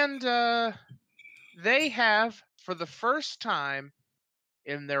 and they have, for the first time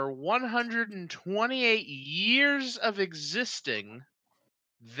in their 128 years of existing,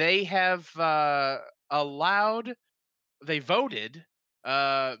 they have they voted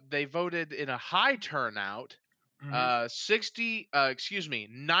in a high turnout,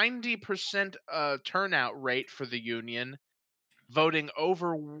 90% turnout rate for the union, voting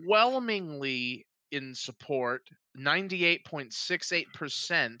overwhelmingly in support.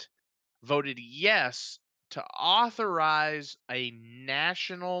 98.68% voted yes to authorize a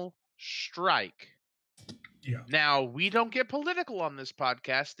national strike. Yeah. Now, we don't get political on this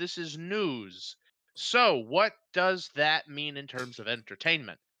podcast. This is news. So, what does that mean in terms of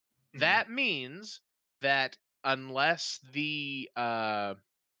entertainment? Mm-hmm. That means that unless the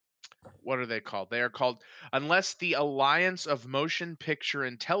what are they called? They are called, unless the Alliance of Motion Picture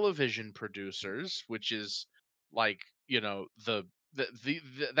and Television Producers, which is like,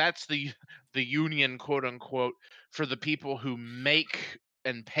 that's the union, quote unquote, for the people who make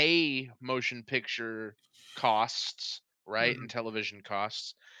and pay motion picture costs, right? And television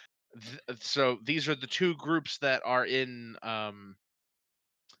costs. So these are the two groups that are in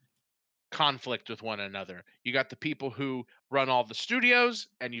conflict with one another. You got the people who run all the studios,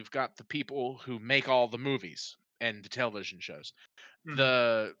 and you've got the people who make all the movies and the television shows.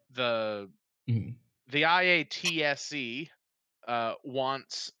 The IATSE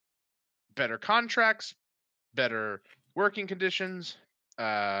wants better contracts, better working conditions,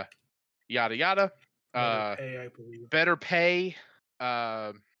 yada yada. Better pay, I believe. Better pay,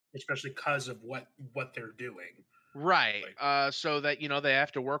 especially because of what they're doing. Right. So that they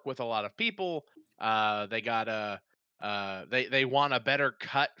have to work with a lot of people. They gotta. They want a better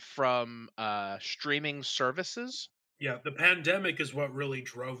cut from streaming services. Yeah, the pandemic is what really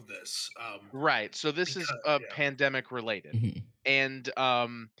drove this. Right. So this is pandemic related, and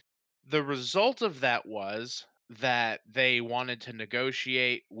the result of that was that they wanted to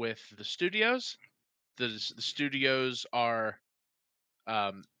negotiate with the studios. The studios are,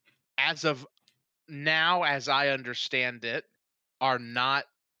 as of now, as I understand it, are not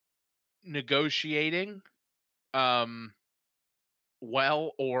negotiating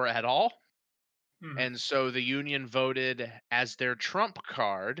well or at all. And so the union voted as their trump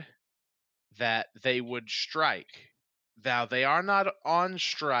card that they would strike. Now, they are not on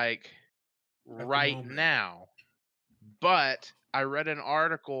strike right now, but I read an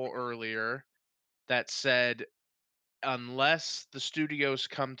article earlier that said unless the studios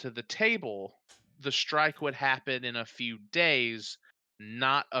come to the table, the strike would happen in a few days,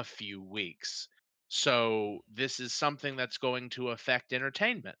 not a few weeks. So this is something that's going to affect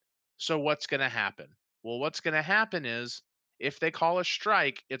entertainment. So what's going to happen? Well, what's going to happen is if they call a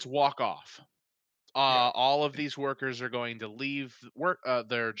strike, it's walk off. All of these workers are going to leave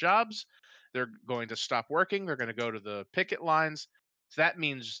their jobs. They're going to stop working. They're going to go to the picket lines. So that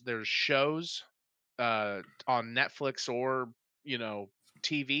means there's shows on Netflix or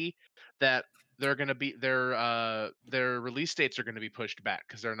TV that they're going to be their release dates are going to be pushed back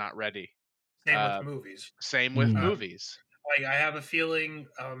because they're not ready. Same with movies. Same with movies. Like I have a feeling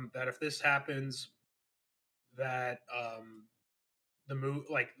that if this happens, that the movie,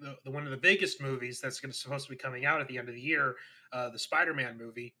 like the one of the biggest movies that's supposed to be coming out at the end of the year, the Spider-Man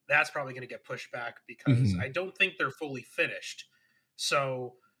movie, that's probably going to get pushed back because I don't think they're fully finished.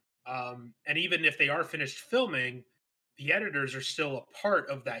 So, and even if they are finished filming, the editors are still a part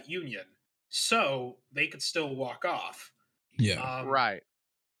of that union, so they could still walk off. Yeah, right.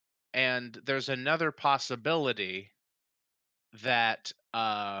 And there's another possibility that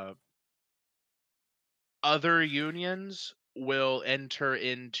other unions will enter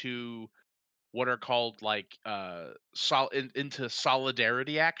into what are called like into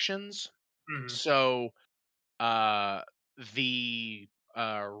solidarity actions. So the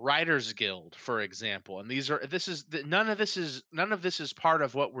Writers Guild, for example, and none of this is part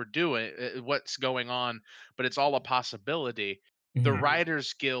of what we're doing, what's going on, but it's all a possibility. The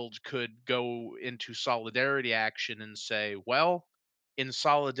Writers Guild could go into solidarity action and say, well, in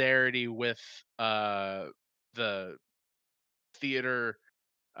solidarity with the theater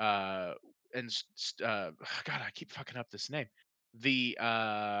and God, I keep fucking up this name. The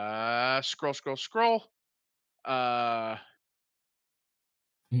scroll.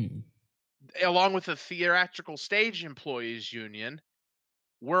 Along with the theatrical stage employees union,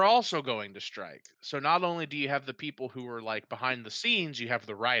 we're also going to strike. So not only do you have the people who are like behind the scenes, you have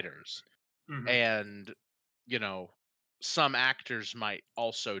the writers, and some actors might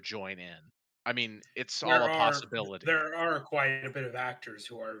also join in. I mean, it's all a possibility. There are quite a bit of actors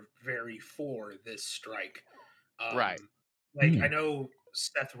who are very for this strike. Right. Like I know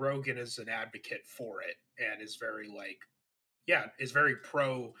Seth Rogen is an advocate for it and is very is very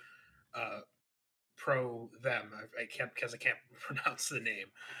pro them. I can't pronounce the name,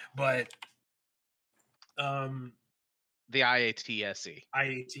 but the IATSE.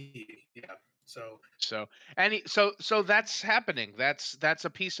 Yeah. So that's happening. That's a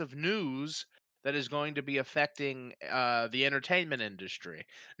piece of news that is going to be affecting the entertainment industry.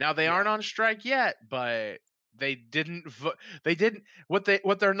 Now they aren't on strike yet, but they didn't what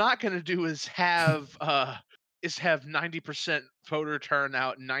they're not going to do is have 90% voter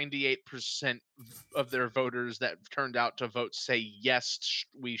turnout, 98% of their voters that turned out to vote say yes,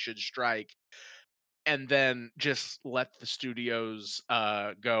 we should strike, and then just let the studios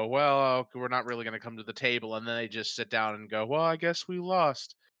go, well, we're not really going to come to the table, and then they just sit down and go, well, I guess we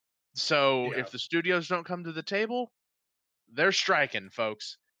lost. So if the studios don't come to the table, they're striking,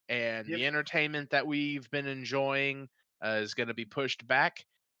 folks, and the entertainment that we've been enjoying is going to be pushed back,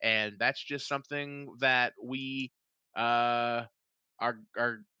 and that's just something that we are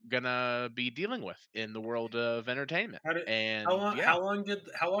gonna be dealing with in the world of entertainment. How long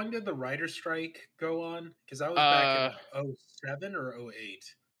did the writer's strike go on? Because I was back in 07 or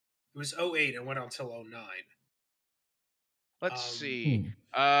 08. It was 08 and went on until 09. Let's see.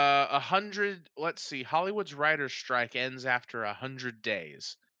 100. Let's see. Hollywood's writer's strike ends after 100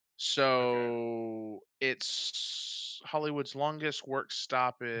 days. So it's Hollywood's longest work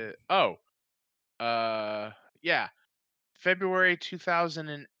stoppage. Yeah, February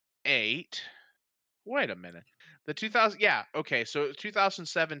 2008. Wait a minute. The 2000. Yeah, okay. So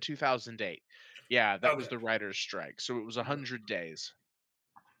 2007, 2008. Yeah, that was the writer's strike. So it was 100 days.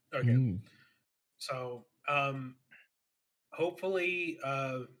 Okay. So hopefully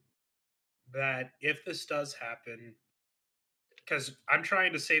that if this does happen, because I'm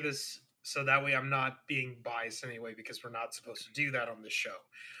trying to say this so that way I'm not being biased anyway, because we're not supposed to do that on this show.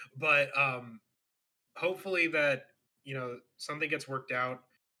 But hopefully that, something gets worked out,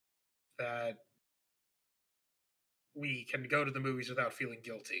 that we can go to the movies without feeling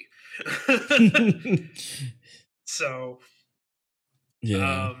guilty. So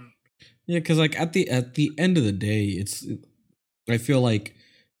yeah, because like at the end of the day, I feel like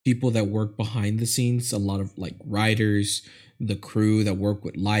people that work behind the scenes, a lot of like writers, the crew that work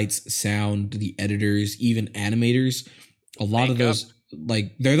with lights, sound, the editors, even animators, a lot of those,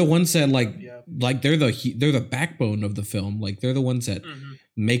 like, they're the ones that like they're the backbone of the film. Like, they're the ones that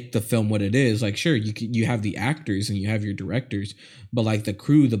make the film what it is. Like, sure, you have the actors and you have your directors, but like the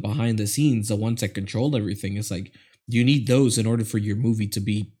crew, the behind the scenes, the ones that control everything, it's like you need those in order for your movie to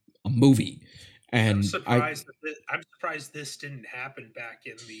be a movie. And I'm surprised this didn't happen back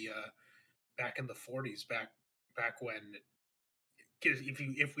in the 40s, back when,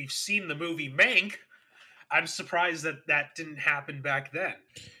 if we've seen the movie Mank, I'm surprised that didn't happen back then.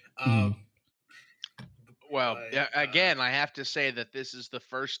 Well, again, I have to say that this is the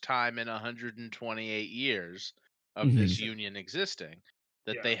first time in 128 years of this union existing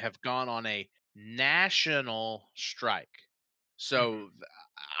that they have gone on a national strike. So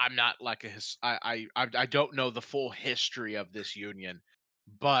I'm not like I don't know the full history of this union,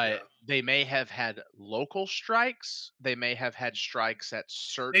 but they may have had local strikes. They may have had strikes at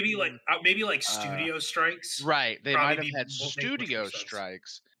certain maybe like studio strikes. Right, they might have had studio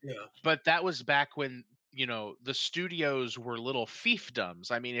strikes. Yeah, but that was back when the studios were little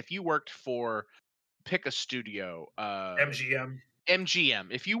fiefdoms. I mean, if you worked for, pick a studio, MGM.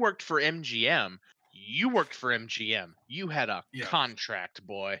 If you worked for MGM, you worked for MGM. You had a contract,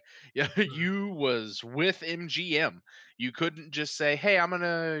 boy. You was with MGM. You couldn't just say, "Hey, I'm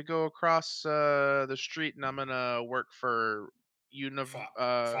gonna go across the street and I'm gonna work for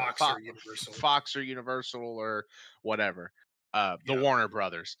Fox or Universal or whatever." The Warner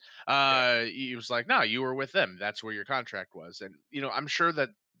Brothers. He was like, "No, you were with them. That's where your contract was." And I'm sure that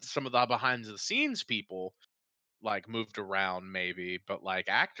some of the behind the scenes people like moved around maybe, but like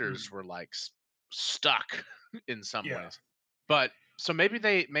actors were like stuck in some ways. But so maybe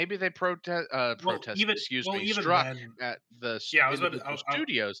they struck at the individual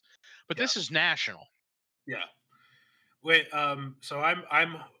studios, but this is national. Yeah. Wait, so I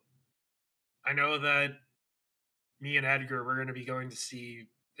know that me and Edgar, we're going to be going to see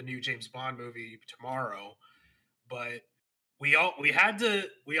the new James Bond movie tomorrow, but we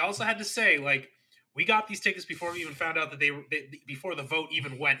also had to say, like, we got these tickets before we even found out that before the vote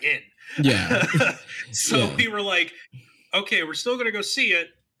even went in. Yeah. So we were like, okay, we're still going to go see it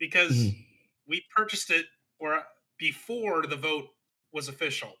because we purchased it before the vote was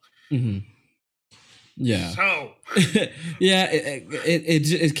official. Yeah. So yeah,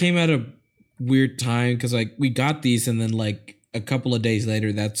 it came at a weird time because like we got these and then like a couple of days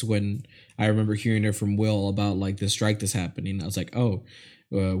later, that's when I remember hearing it from Will about like the strike that's happening. I was like, oh,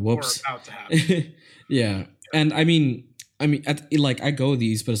 whoops. Or about to happen. Yeah. And I mean, like I go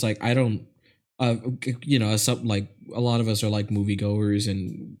these, but it's like I don't, as something like a lot of us are like moviegoers,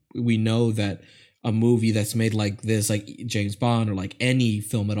 and we know that a movie that's made like this, like James Bond or like any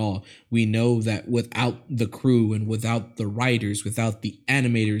film at all, we know that without the crew and without the writers, without the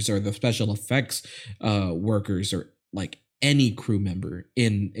animators or the special effects workers or like any crew member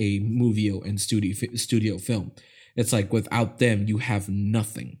in a movie and studio film, it's like without them, you have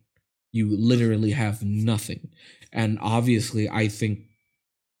nothing. You literally have nothing. And obviously, I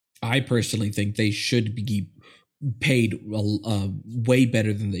personally think they should be paid way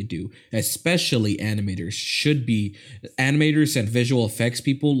better than they do. Especially animators animators and visual effects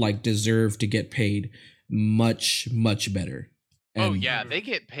people like deserve to get paid much better. And they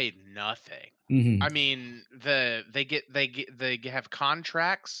get paid nothing. I mean, they have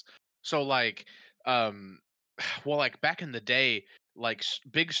contracts. So like, well, like back in the day, like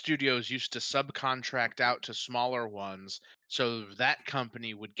big studios used to subcontract out to smaller ones, so that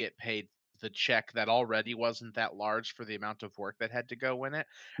company would get paid the check that already wasn't that large for the amount of work that had to go in it,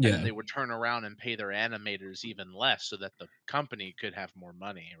 and Yeah. then they would turn around and pay their animators even less so that the company could have more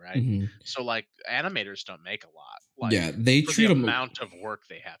money, right? hmm So like animators don't make a lot, like Yeah, they for treat the them. amount of work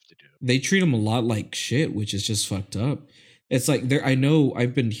they have to do. They treat them a lot like shit, which is just fucked up. It's like there. I know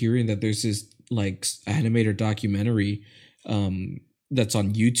I've been hearing that there's this like animator documentary, that's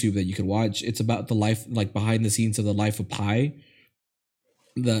on YouTube that you could watch. It's about the life, like behind the scenes of the life of Pi,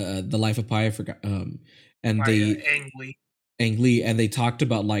 the life of Pi. I forgot. And they Ang Lee. Ang Lee, and they talked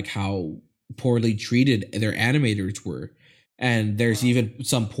about like how poorly treated their animators were, and there's even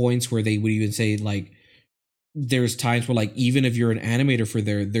some points where they would even say like there's times where like even if you're an animator for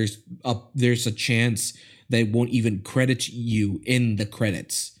there's a chance they won't even credit you in the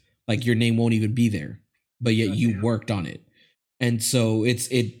credits, like your name won't even be there, but yet you worked on it. And so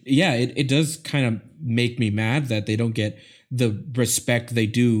it does kind of make me mad that they don't get the respect they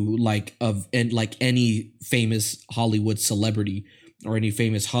do like any famous Hollywood celebrity or any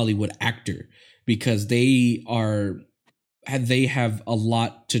famous Hollywood actor, because they have a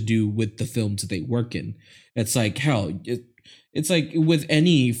lot to do with the films that they work in. It's like hell. It's like with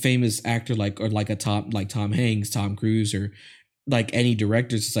any famous actor, like Tom Hanks, Tom Cruise, or like any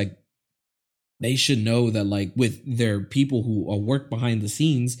directors. It's like they should know that like with their people who work behind the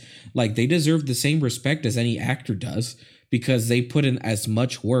scenes, like they deserve the same respect as any actor does, because they put in as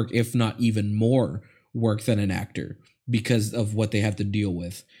much work, if not even more work than an actor, because of what they have to deal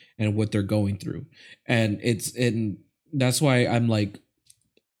with and what they're going through. And that's why I'm like,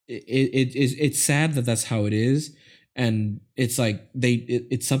 it's sad that that's how it is. And it's like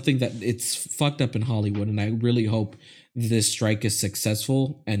it's something that it's fucked up in Hollywood. And I really hope this strike is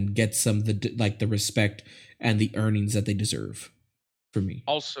successful and gets some the respect and the earnings that they deserve. For me,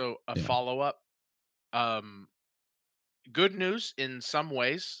 also a follow-up, good news in some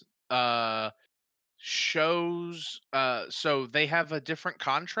ways, shows, so they have a different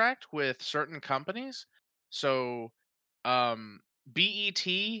contract with certain companies. So BET,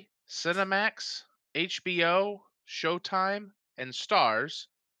 Cinemax, HBO, Showtime, and Stars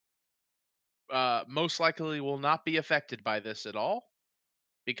most likely will not be affected by this at all,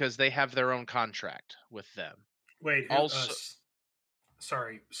 because they have their own contract with them. Wait, Also,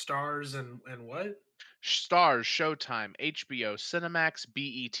 sorry, Stars and what? Stars, Showtime, HBO, Cinemax,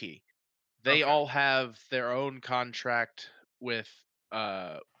 BET. They all have their own contract with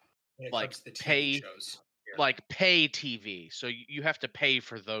like pay shows. Yeah. like pay TV. So you have to pay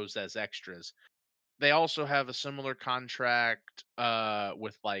for those as extras. They also have a similar contract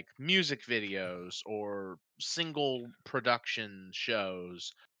with like music videos or single production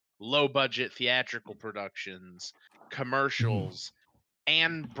shows, low budget theatrical productions, commercials,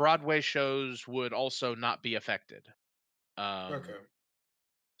 and Broadway shows would also not be affected. Okay.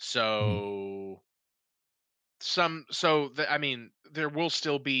 So I mean, they will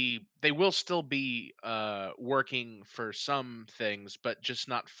still be working for some things, but just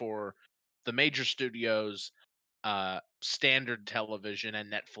not for the major studios, standard television,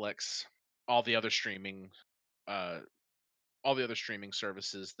 and Netflix, all the other streaming uh all the other streaming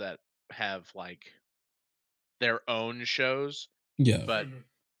services that have like their own shows. yeah. But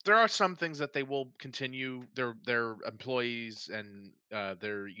there are some things that they will continue, their employees and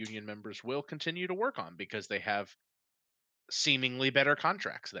their union members will continue to work on, because they have seemingly better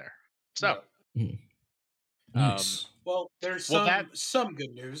contracts there. So Nice. well, there's some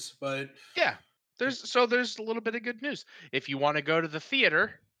good news, but yeah, there's a little bit of good news. If you want to go to the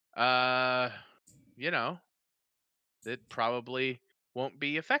theater, it probably won't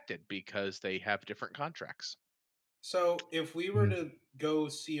be affected because they have different contracts. So if we were to go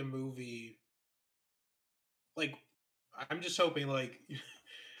see a movie, like, I'm just hoping, like,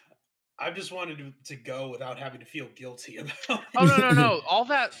 I just wanted to go without having to feel guilty about it. Oh no!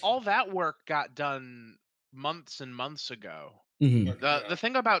 All that work got done months and months ago. The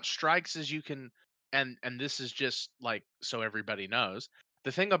thing about strikes is you can, and this is just like so everybody knows,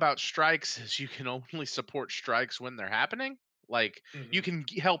 the thing about strikes is you can only support strikes when they're happening. Like you can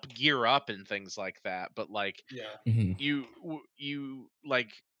help gear up and things like that, but like you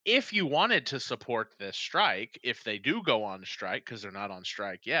like, if you wanted to support this strike, if they do go on strike, because they're not on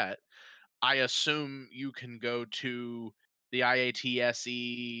strike yet, I assume you can go to the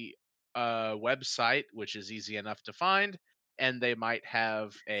IATSE website, which is easy enough to find, and they might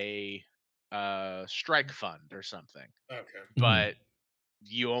have a strike fund or something. Okay. But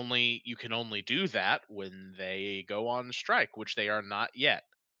you can only do that when they go on strike, which they are not yet.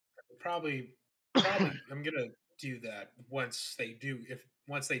 Probably I'm gonna do that once they do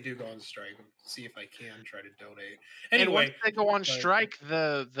go on strike. See if I can try to donate. Anyway, and once they go on strike,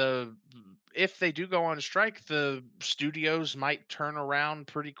 the if they do go on strike, the studios might turn around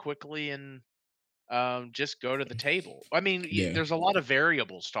pretty quickly and just go to the table. I mean, there's a lot of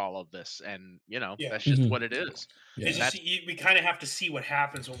variables to all of this, and that's just what it is. Yeah. It's just, we kind of have to see what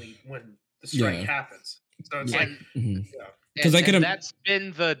happens when the strike happens. So it's because that's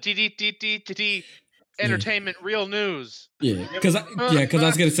been the entertainment real news. Yeah, because I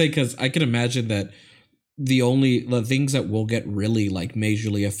was gonna say, because I can imagine that the things that will get really like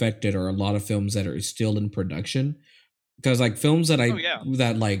majorly affected are a lot of films that are still in production. Because like films that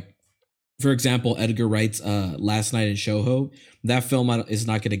that like. For example, Edgar Wright's Last Night in Soho, that film is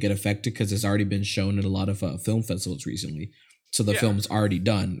not going to get affected because it's already been shown at a lot of film festivals recently. So the film's already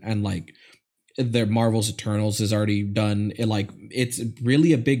done. And like their Marvel's Eternals is already done. It's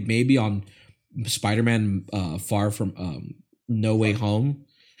really a big maybe on Spider-Man Far From No Way Home.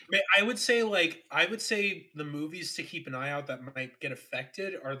 I would say the movies to keep an eye out that might get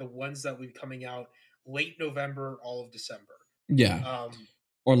affected are the ones that will be coming out late November, all of December. Yeah.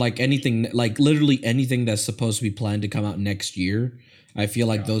 Or like anything, like literally anything that's supposed to be planned to come out next year. I feel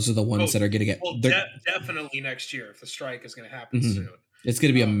like those are the ones that are going to get... definitely next year if the strike is going to happen soon. It's going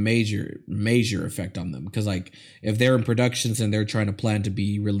to be a major effect on them. Because like if they're in productions and they're trying to plan to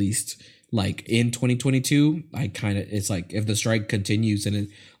be released like in 2022, it's like if the strike continues and it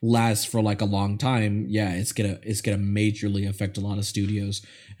lasts for like a long time, it's gonna majorly affect a lot of studios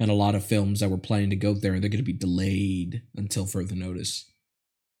and a lot of films that were planning to go there, and they're going to be delayed until further notice.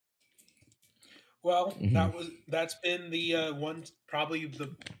 Well, that's been the probably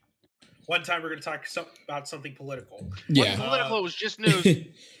the one time we're going to talk about something political. Yeah, political. It was just news.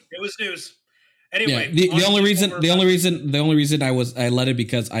 It was news. Anyway, the only reason I let it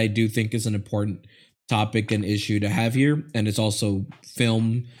because I do think it's an important topic and issue to have here, and it's also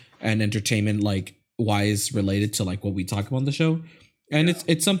film and entertainment like wise related to like what we talk about on the show, and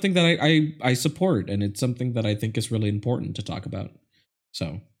it's something that I support, and it's something that I think is really important to talk about.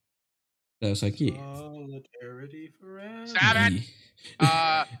 So. I was like, solidarity forever. Stop it.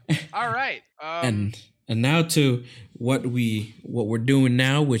 All right. And now to what we're doing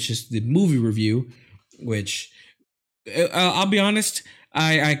now, which is the movie review. Which I'll be honest,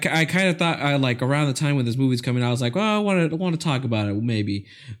 I kind of thought like around the time when this movie's coming out, I was like, well, I want to talk about it maybe,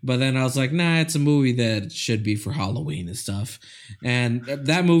 but then I was like, nah, it's a movie that should be for Halloween and stuff. And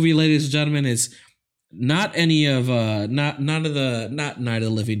that movie, ladies and gentlemen, is. Not any of not Night of the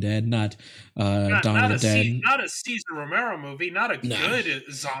Living Dead, not Dawn of the Dead, not a Cesar Romero movie, not a good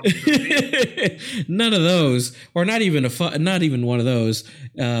zombie movie. None of those, or not even one of those.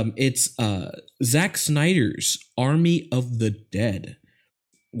 It's Zack Snyder's Army of the Dead,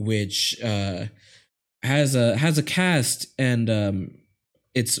 which has a cast, and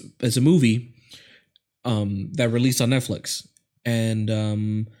it's a movie that released on Netflix,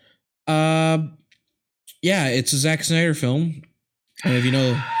 and yeah, it's a Zack Snyder film. And if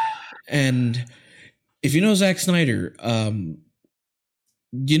you know Zack Snyder,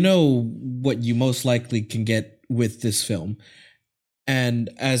 you know what you most likely can get with this film.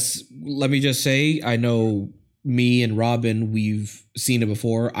 And let me just say, I know me and Robin, we've seen it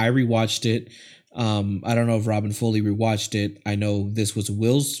before. I rewatched it. I don't know if Robin fully rewatched it. I know this was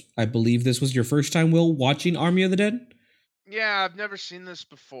Will's. I believe this was your first time, Will, watching Army of the Dead? Yeah, I've never seen this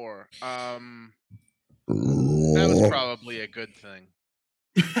before. That was probably a good thing.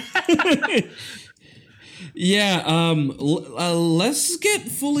 Yeah, let's get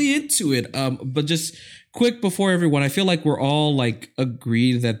fully into it. But just quick before everyone, I feel like we're all like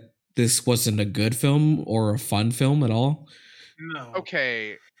agreed that this wasn't a good film or a fun film at all. No.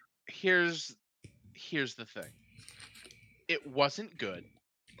 Okay, here's the thing. It wasn't good.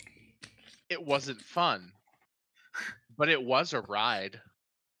 It wasn't fun. But it was a ride.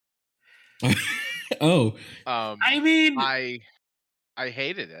 Oh, I mean, I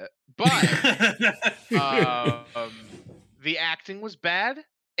hated it, but the acting was bad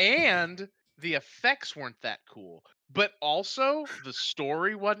and the effects weren't that cool. But also, the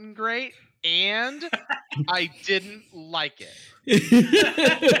story wasn't great, and I didn't like it.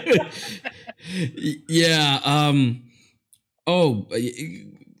 Yeah. Oh,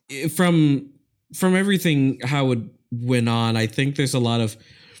 from everything how it went on, I think there's a lot of.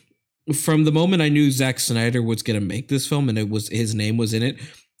 From the moment I knew Zack Snyder was going to make this film and his name was in it,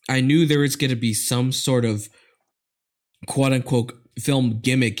 I knew there was going to be some sort of quote unquote film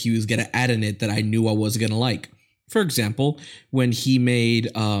gimmick he was going to add in it that I knew I was going to like. For example, when he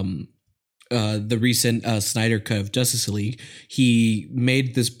made the recent Snyder Cut of Justice League, he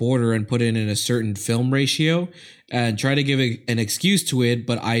made this border and put it in a certain film ratio and try to give an excuse to it,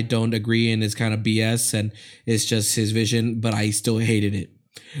 but I don't agree and it's kind of BS and it's just his vision, but I still hated it.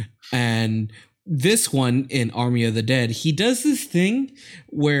 And this one in Army of the Dead, he does this thing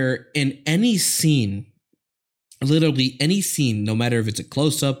where in any scene, literally any scene, no matter if it's a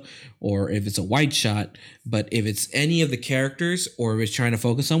close-up or if it's a wide shot, but if it's any of the characters or if it's trying to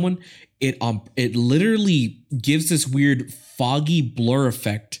focus someone, it literally gives this weird foggy blur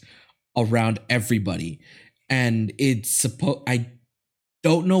effect around everybody. And I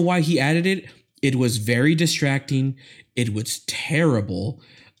don't know why he added it. It was very distracting. It was terrible.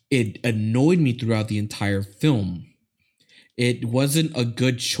 It annoyed me throughout the entire film. It wasn't a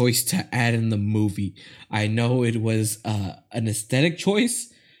good choice to add in the movie. I know it was an aesthetic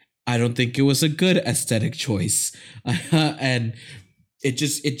choice. I don't think it was a good aesthetic choice. And it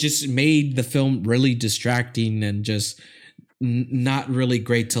just made the film really distracting and just not really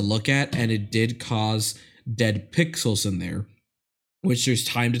great to look at. And it did cause dead pixels in there, which there's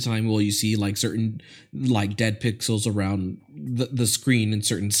time to time where you see like certain like dead pixels around the screen in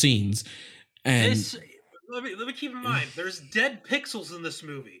certain scenes. And let me keep in mind, there's dead pixels in this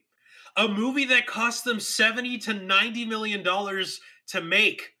movie. A movie that cost them $70 to $90 million to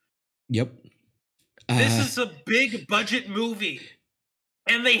make. Yep. This is a big budget movie.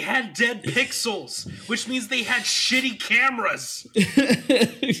 And they had dead pixels, which means they had shitty cameras.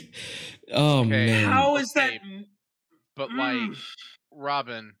 Oh, man. How is that? But like,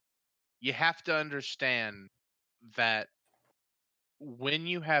 Robin, you have to understand that when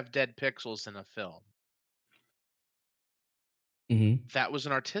you have dead pixels in a film, that was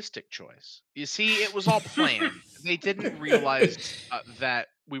an artistic choice. You see, it was all planned. They didn't realize that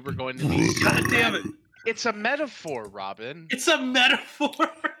we were going to be. God damn it! It's a metaphor, Robin. It's a metaphor.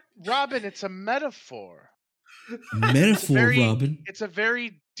 Robin, it's a metaphor. Metaphor, Robin. It's a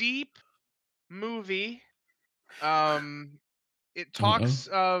very deep movie. It talks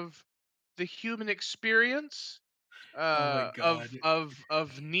of the human experience,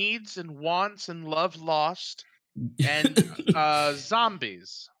 of needs and wants and love lost, and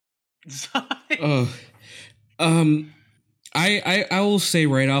zombies. I will say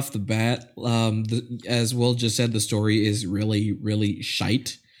right off the bat, as Will just said, the story is really, really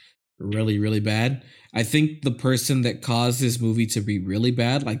shite. Really, really bad. I think the person that caused this movie to be really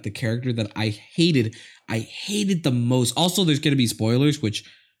bad, like the character that I hated the most. Also, there's going to be spoilers, which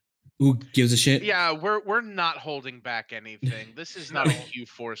who gives a shit? Yeah, we're not holding back anything. This is not a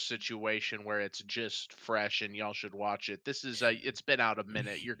Q4 situation where it's just fresh and y'all should watch it. This is it's been out a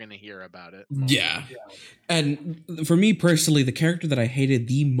minute. You're going to hear about it. Yeah. And for me personally, the character that I hated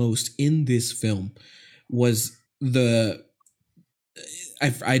the most in this film was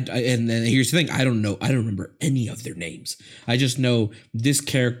and here's the thing, I don't remember any of their names. I just know this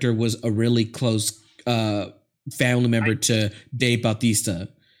character was a really close family member to Dave Bautista,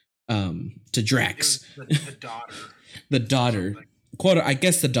 to Drax. The daughter. The daughter. I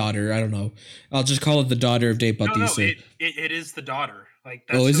guess the daughter. I don't know. I'll just call it the daughter of Dave Bautista. No, it is the daughter. Like,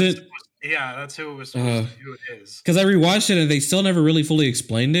 that's is it? Yeah, that's who it was supposed to who it is. Because I rewatched it and they still never really fully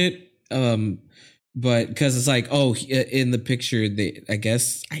explained it. But because it's like, in the picture, I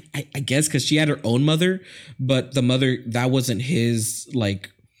guess because she had her own mother, but the mother, that wasn't his like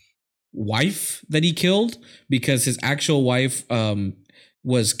wife that he killed, because his actual wife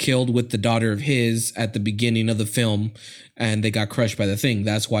was killed with the daughter of his at the beginning of the film, and they got crushed by the thing.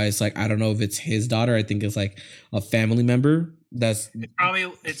 That's why it's like, I don't know if it's his daughter. I think it's like a family member. It's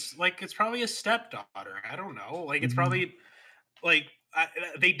probably a stepdaughter. I don't know. Like, it's probably like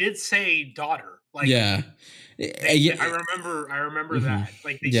they did say daughter. Like, yeah. I remember that.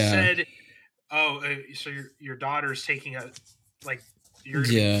 Like, they said, so your daughter's taking a like. So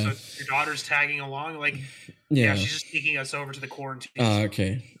your daughter's tagging along, like, yeah, she's just taking us over to the quarantine. Oh,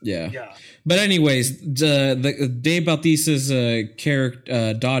 okay, yeah. But anyways, the Dave Bautista's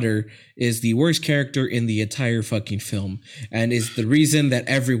daughter is the worst character in the entire fucking film, and is the reason that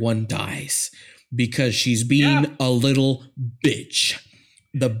everyone dies, because she's being a little bitch,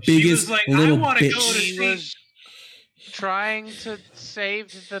 the biggest little bitch. She was trying to save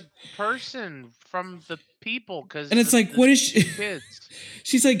the person from the people, because and it's like, what is she? Kids.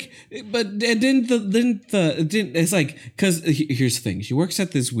 She's like, but it's like, because here's the thing, she works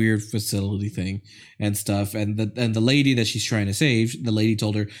at this weird facility thing and stuff, and the lady that she's trying to save, the lady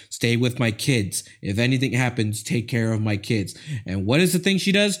told her, stay with my kids, if anything happens, take care of my kids. And what is the thing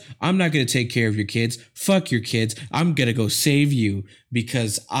she does? I'm not going to take care of your kids, fuck your kids, I'm going to go save you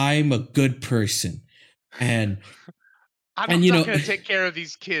because I'm a good person. And I'm not going to take care of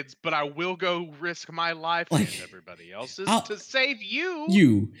these kids, but I will go risk my life and everybody else's to save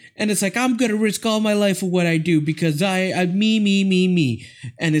you. And it's like, I'm going to risk all my life for what I do because I me.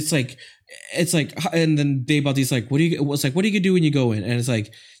 And it's like, and then Dave Bautista's like, what are you going to do when you go in? And it's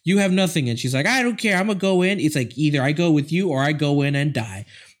like, you have nothing. And she's like, I don't care. I'm going to go in. It's like, either I go with you or I go in and die.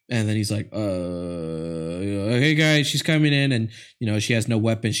 And then he's like, hey guys, she's coming in, and she has no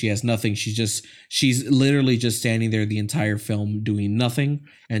weapon, she has nothing. She's literally just standing there the entire film doing nothing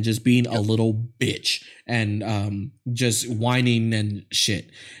and just being a little bitch and just whining and shit.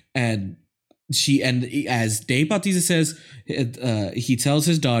 And as Dave Bautista says, he tells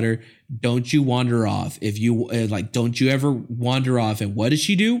his daughter, don't you wander off. If you don't you ever wander off. And what does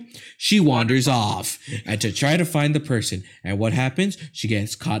she do? She wanders off and to try to find the person. And what happens? She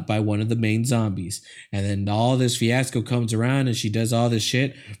gets caught by one of the main zombies. And then all this fiasco comes around and she does all this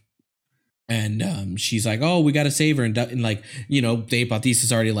shit. And she's like, oh, we got to save her. And Dave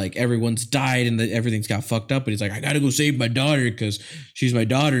Bautista's already like, everyone's died and everything's got fucked up. But he's like, I got to go save my daughter because she's my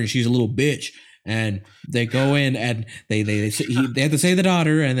daughter and she's a little bitch. And they go in and they have to save the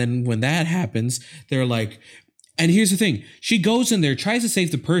daughter. And then when that happens, they're like, and here's the thing. She goes in there, tries to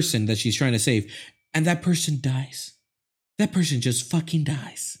save the person that she's trying to save. And that person dies. That person just fucking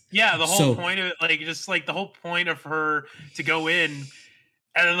dies. Yeah, the whole point of it, the whole point of her to go in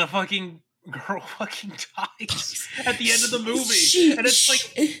and then the fucking girl fucking dies at the end of the movie.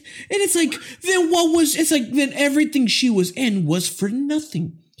 Then everything she was in was for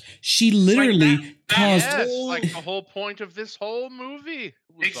nothing. She literally caused the whole point of this whole movie.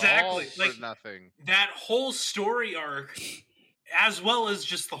 Exactly. For nothing. That whole story arc, as well as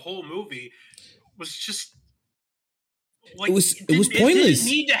just the whole movie, was just it was pointless. It didn't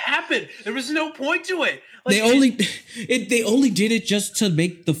need to happen. There was no point to it. They only did it just to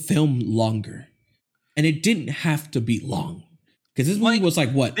make the film longer, and it didn't have to be long because this movie was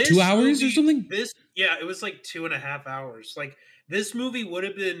 2 hours or something. It was 2.5 hours. This movie would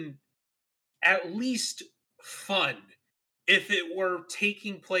have been at least fun if it were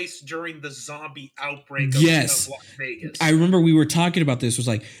taking place during the zombie outbreak of Las Vegas. I remember we were talking about this. Was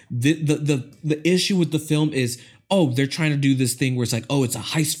the issue with the film is, they're trying to do this thing where it's it's a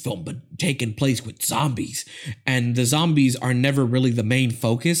heist film, but taking place with zombies. And the zombies are never really the main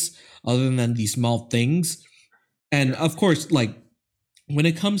focus other than these small things. And of course, when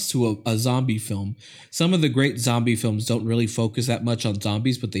it comes to a zombie film, some of the great zombie films don't really focus that much on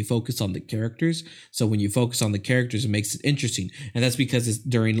zombies, but they focus on the characters. So when you focus on the characters, it makes it interesting. And that's because it's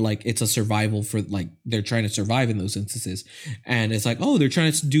during it's a survival for they're trying to survive in those instances. And it's they're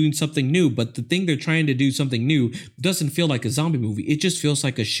trying to do something new, but the thing they're trying to do something new doesn't feel like a zombie movie. It just feels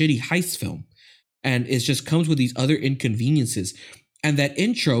like a shitty heist film. And it just comes with these other inconveniences. And that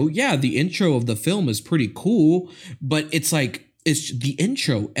intro, the intro of the film is pretty cool, but it's the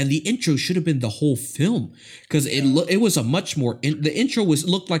intro, and the intro should have been the whole film because it was a much more the intro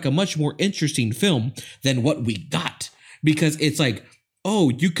looked like a much more interesting film than what we got, because it's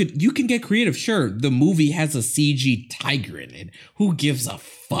you can get creative. Sure, the movie has a CG tiger in it. Who gives a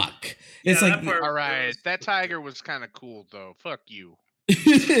fuck? It's all right, that tiger was kind of cool though. Fuck you.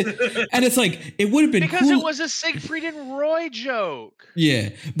 And it's it would have been because cool. It was a Siegfried and Roy joke. Yeah,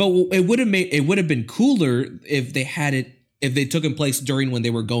 but it would have been cooler if they had it. If they took in place during when they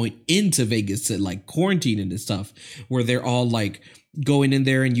were going into Vegas to quarantine and stuff, where they're all going in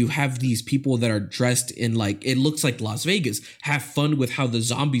there and you have these people that are dressed in it looks like Las Vegas. Have fun with how the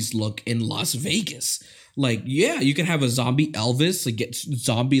zombies look in Las Vegas. You can have a zombie Elvis, get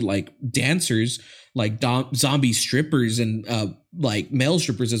zombie dancers, zombie strippers and male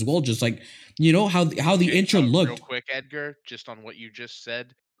strippers as well. Just how the intro looked. Real quick, Edgar, just on what you just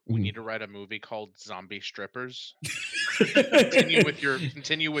said. We need to write a movie called Zombie Strippers. Continue with your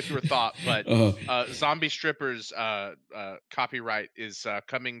thought, but Zombie Strippers copyright is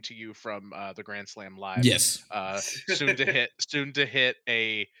coming to you from the Grand Slam Live. Yes. Soon to hit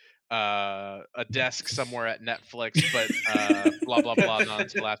a desk somewhere at Netflix, but blah blah blah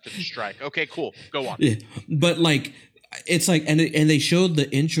until after the strike. Okay, cool. Go on. Yeah, but it's and they showed the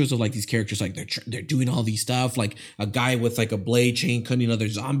intros of these characters they're doing all these stuff, a guy with a blade chain cutting other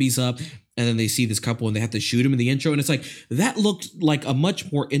zombies up, and then they see this couple and they have to shoot him in the intro, and it's that looked like a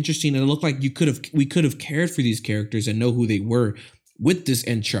much more interesting, and it looked like we could have cared for these characters and know who they were with this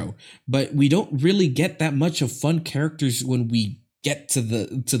intro, but we don't really get that much of fun characters when we get to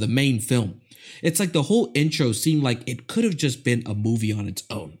the main film. It's the whole intro seemed like it could have just been a movie on its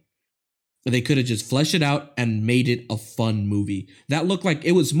own. They could have just fleshed it out and made it a fun movie. That looked like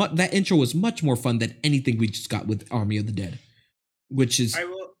it was that intro was much more fun than anything we just got with Army of the Dead, which is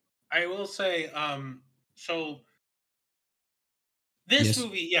I will say so This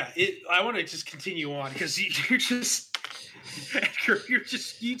movie, yeah. I want to just continue on because you're just,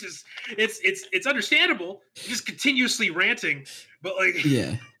 it's understandable. You're just continuously ranting, but like,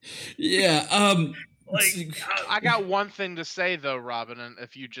 yeah. Like, I got one thing to say though, Robin, and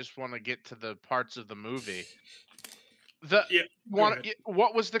if you just want to get to the parts of the movie,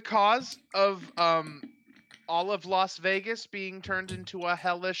 what was the cause of all of Las Vegas being turned into a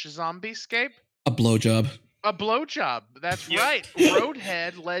hellish zombie-scape? A blowjob. A blowjob. That's right.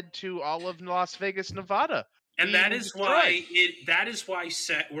 Roadhead led to all of Las Vegas, Nevada. And that is why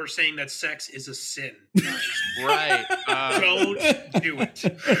we're saying that sex is a sin. Right. Don't do it.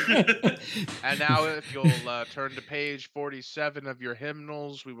 And now if you'll turn to page 47 of your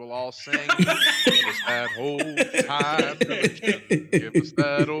hymnals, we will all sing, give us that old time religion. Give us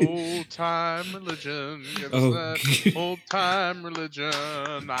that old time religion. Give us that old time religion.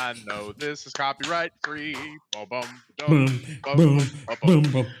 I know this is copyright free. All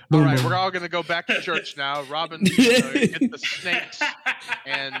right, we're all going to go back to church now. Robin's gonna get the snakes,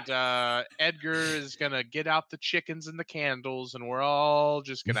 and Edgar is gonna get out the chickens and the candles, and we're all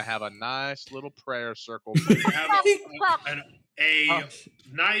just gonna have a nice little prayer circle. a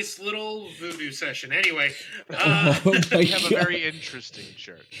nice little voodoo session. Anyway, we have a very interesting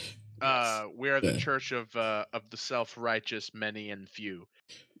church. We are the church of the self-righteous many and few.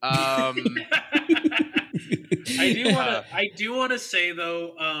 I do want to say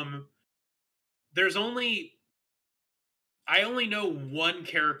though, I only know one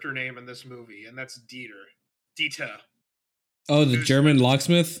character name in this movie, and that's Dieter. Oh, the German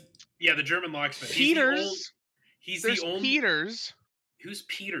locksmith? Yeah, the German locksmith. Peters. He's the only Peters. Who's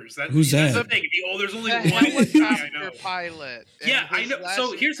Peters? Who's that? The thing. There's only one helicopter pilot. Yeah, I know.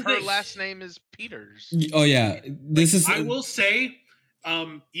 So here's the thing. Her last name is Peters. Oh yeah, I will say,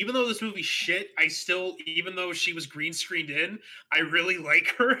 even though this movie's shit, I still, even though she was green screened in, I really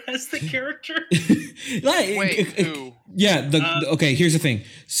like her as the character. Wait, who? Yeah. Okay. Here's the thing.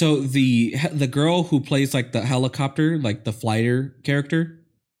 So the girl who plays like the helicopter, like the fighter character,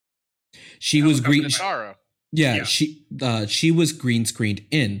 she was green. Yeah, she was green screened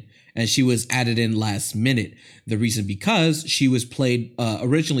in, and she was added in last minute. The reason because she was played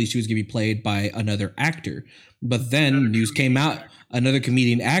originally she was going to be played by another actor, but then news came out another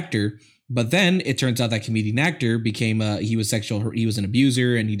comedian actor. But then it turns out that comedian actor became he was an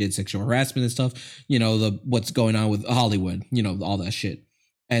abuser and he did sexual harassment and stuff. You know what's going on with Hollywood. You know all that shit,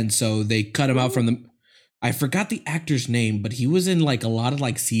 and so they cut him out from the. I forgot the actor's name, but he was in like a lot of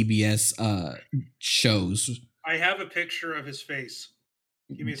like CBS shows. I have a picture of his face.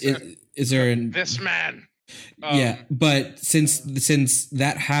 Give me a second. Is there this man? Yeah, but since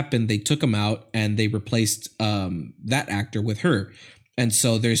that happened, they took him out and they replaced that actor with her. And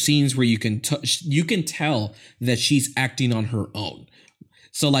so there's scenes where you can tell that she's acting on her own.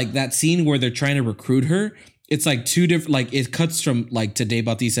 So like that scene where they're trying to recruit her, it's like two different, like it cuts from like to Dave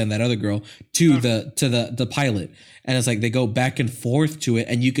Bautista and that other girl to the pilot. And it's like they go back and forth to it.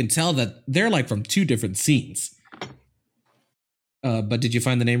 And you can tell that they're like from two different scenes. But did you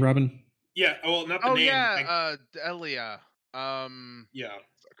find the name, Robin? Yeah. Well, not the name. Oh yeah. Delia. Yeah.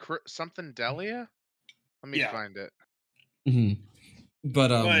 Something Delia? Let me find it. Mm-hmm.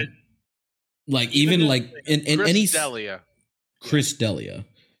 But like even like in any Delia. Chris Delia.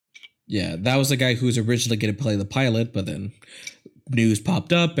 Yeah, that was the guy who was originally going to play the pilot, but then news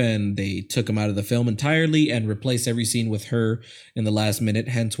popped up and they took him out of the film entirely and replaced every scene with her in the last minute.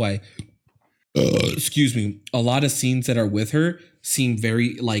 Hence why, excuse me, a lot of scenes that are with her seem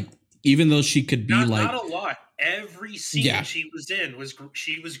very like, even though she could be not a lot. Every scene she was in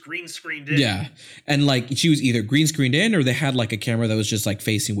she was green screened in. Yeah, and like she was either green screened in or they had like a camera that was just like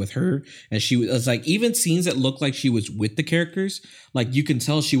facing with her, and she was like even scenes that looked like she was with the characters, like you can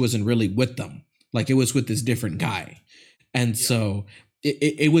tell she wasn't really with them, like it was with this different guy, and so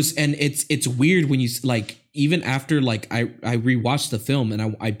it was, and it's weird when you like even after like I rewatched the film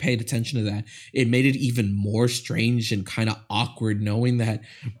and I paid attention to that, it made it even more strange and kind of awkward knowing that.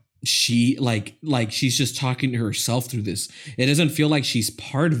 She like she's just talking to herself through this. It doesn't feel like she's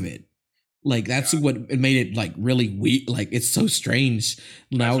part of it. Like that's what it made it like really weak. Like it's so strange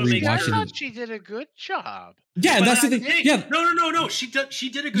now rewatching it. She did a good job. Yeah, but that's the thing. Yeah, no. She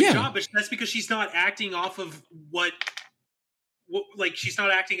did a good job, but that's because she's not acting off of what like she's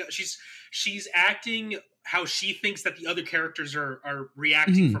not acting. She's acting how she thinks that the other characters are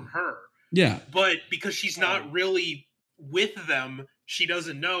reacting from her. Yeah, but because she's not really with them. She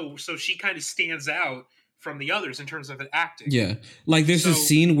doesn't know, so she kind of stands out from the others in terms of acting. Yeah, like there's a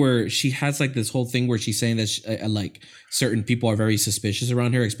scene where she has like this whole thing where she's saying that like certain people are very suspicious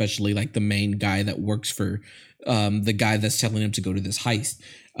around her, especially like the main guy that works for the guy that's telling him to go to this heist.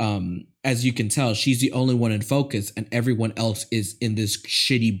 As you can tell, she's the only one in focus, and everyone else is in this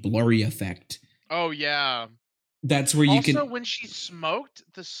shitty blurry effect. Oh yeah, that's where you also, can. Also, when she smoked,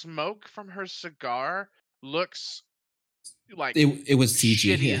 the smoke from her cigar looks like it was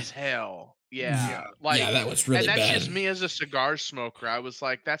CG, shitty as hell. Yeah. Like, yeah, that was really and that's bad. just me as a cigar smoker. I was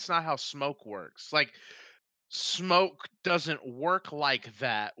like, that's not how smoke works. Like, smoke doesn't work like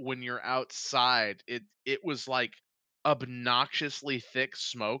that when you're outside. It was like obnoxiously thick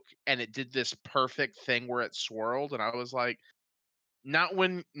smoke, and it did this perfect thing where it swirled, and I was like, not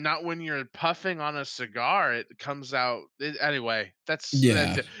when you're puffing on a cigar, it comes out. Anyway, that's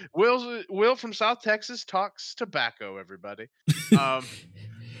it. Will from South Texas talks tobacco, everybody.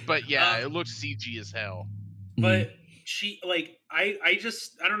 But yeah, it looks CG as hell. But she like I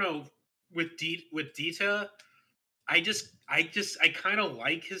don't know with Dita, I kind of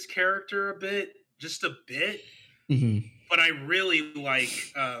like his character just a bit. But I really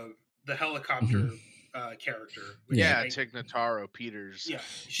like the helicopter character. Yeah, Tig Notaro Peters. Yeah,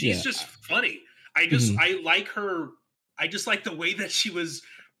 she's just funny. I like her. I just like the way that she was,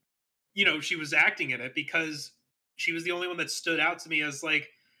 she was acting in it, because she was the only one that stood out to me as like,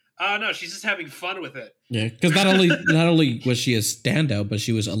 oh no, she's just having fun with it. Yeah, because not only was she a standout, but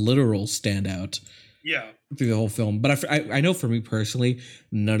she was a literal standout. Yeah, through the whole film. But I know for me personally,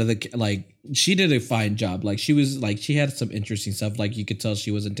 none of the like she did a fine job. Like she had some interesting stuff. Like you could tell she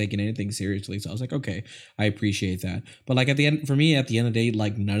wasn't taking anything seriously. So I was like, okay, I appreciate that. But like at the end of the day,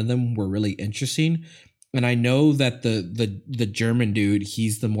 like none of them were really interesting. And I know that the German dude,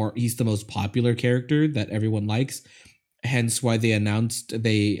 he's the most popular character that everyone likes. Hence why they announced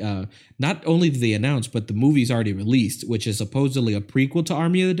not only did they announce, but the movie's already released, which is supposedly a prequel to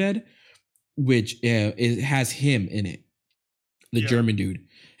Army of the Dead, which it has him in it, the German dude.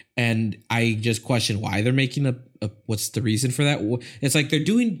 And I just question why they're making a what's the reason for that? It's like they're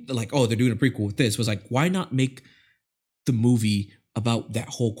doing a prequel with this. Was like, why not make the movie about that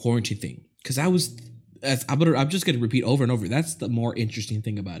whole quarantine thing? Because I'm just going to repeat over and over. That's the more interesting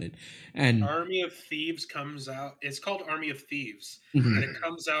thing about it. And Army of Thieves comes out. It's called Army of Thieves, and it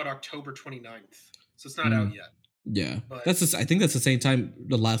comes out October 29th. So it's not out yet. Yeah, but I think that's the same time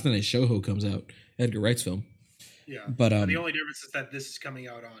The Last Night at Soho comes out, Edgar Wright's film. Yeah, but the only difference is that this is coming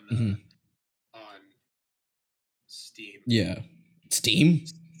out on Steam. Yeah, Steam.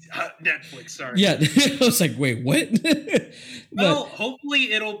 Netflix. Sorry. Yeah, I was like, wait, what? Well,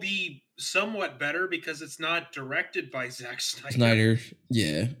 hopefully it'll be somewhat better because it's not directed by Zack Snyder.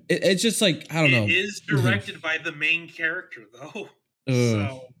 Yeah, it's just like I don't know. It is directed by the main character though.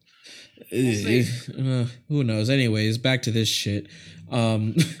 So. Who knows? Anyways, back to this shit.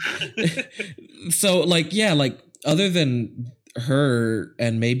 So like other than her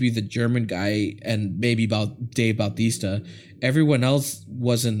and maybe the German guy and maybe about Dave Bautista, everyone else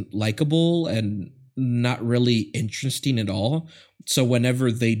wasn't likable and not really interesting at all. So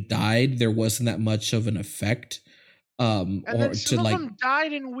whenever they died, there wasn't that much of an effect. And then some of them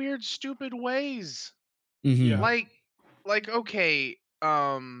died in weird, stupid ways. Yeah. Like okay,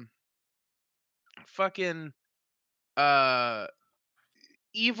 fucking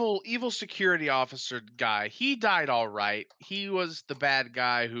evil security officer guy, he died all right. He was the bad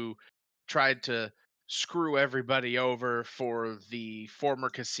guy who tried to screw everybody over for the former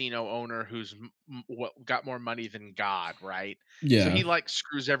casino owner who's got more money than God, right? Yeah. So he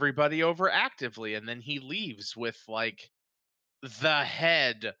screws everybody over actively, and then he leaves with the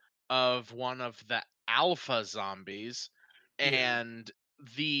head of one of the alpha zombies, and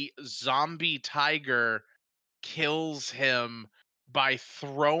the zombie tiger kills him by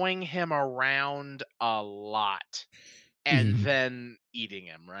throwing him around a lot and then eating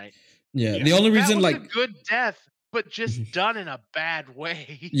him, right? Yeah. The only reason that was a good death, but just done in a bad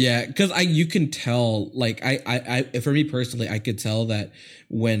way. Yeah, because you can tell, I for me personally, I could tell that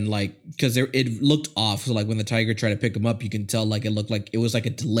when because it looked off. So when the tiger tried to pick him up, you can tell it looked like it was a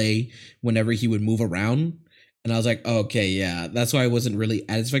delay whenever he would move around. And I was like, okay, yeah, that's why I wasn't really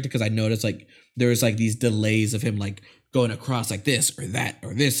as affected, because I noticed there was these delays of him going across this or that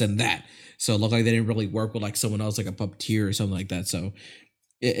or this and that. So it looked like they didn't really work with someone else, a puppeteer or something like that. So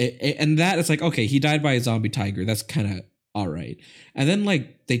and that it's okay, he died by a zombie tiger. That's kind of all right. And then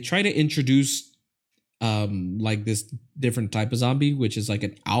they try to introduce this different type of zombie, which is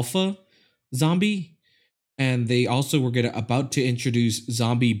an alpha zombie. And they also were about to introduce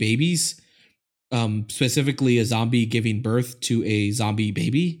zombie babies. Specifically a zombie giving birth to a zombie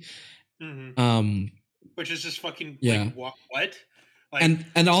baby. Which which is just fucking Yeah. like, what? Like,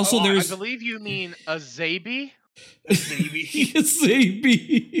 and also there's I believe you mean a Zabi. Zabi.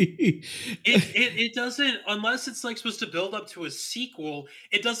 Zabi. It doesn't, unless it's like supposed to build up to a sequel,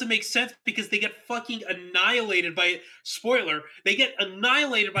 it doesn't make sense because they get fucking annihilated by, spoiler, they get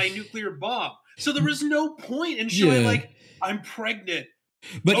annihilated by a nuclear bomb. So there was no point in showing like, I'm pregnant.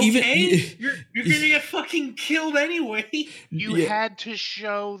 But okay, you're gonna get fucking killed anyway. You had to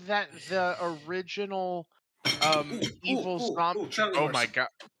show that the original evil zombie. Oh my god!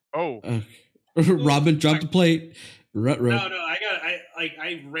 Oh, Robin dropped the plate. No,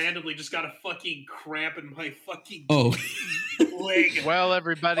 I randomly just got a fucking cramp in my fucking leg. Well,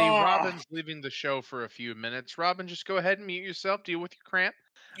 everybody, Robin's leaving the show for a few minutes. Robin, just go ahead and mute yourself. Deal with your cramp.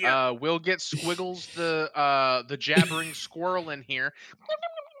 Yeah. We'll get Squiggles, the jabbering squirrel, in here.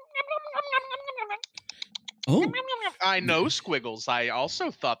 Oh, I know Squiggles. I also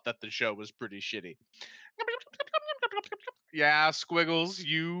thought that the show was pretty shitty. Yeah, Squiggles,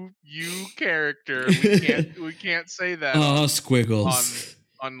 you character. We can't say that. Oh, Squiggles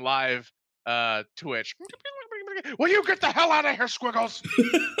on live Twitch. Will you get the hell out of here, Squiggles?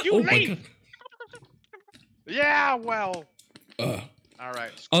 You leave. Yeah, well. All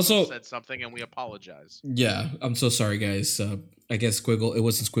right. Squiggles also said something, and we apologize. Yeah, I'm so sorry, guys. I guess Squiggle. It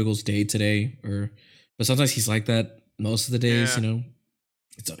wasn't Squiggle's day today, but sometimes he's like that most of the days. You know,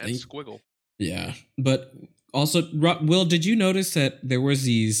 it's Squiggle. Yeah, but also, Will, did you notice that there was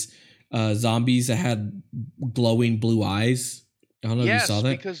these zombies that had glowing blue eyes? I don't know if you saw that.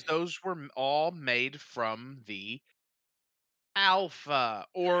 Yes, because those were all made from the alpha,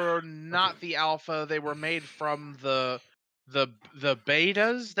 or not the alpha. They were made from the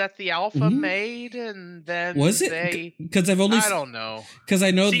betas that the alpha made, and then was it? Because I don't know. Because I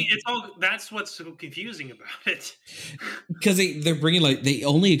know. See, that's what's so confusing about it. Because they're bringing they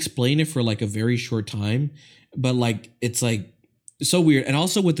only explain it for like a very short time, but like it's like so weird. And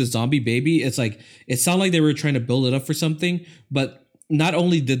also with the zombie baby, it's like it sounded like they were trying to build it up for something, but not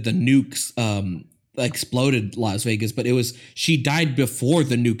only did the nukes exploded Las Vegas, but she died before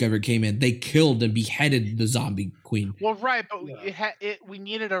the nuke ever came in. They killed and beheaded the zombie queen. Well, right, but we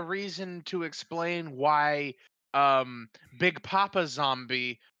needed a reason to explain why Big Papa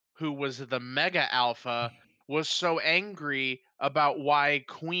Zombie, who was the Mega Alpha, was so angry about why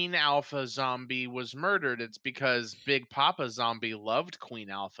Queen Alpha Zombie was murdered. It's because Big Papa Zombie loved Queen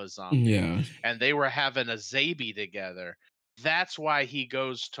Alpha Zombie, and they were having a Zabi together. That's why he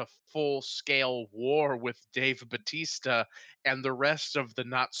goes to full-scale war with Dave Bautista and the rest of the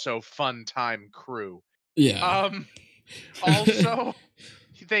not-so-fun time crew. Yeah. Also,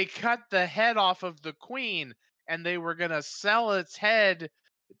 they cut the head off of the queen, and they were going to sell its head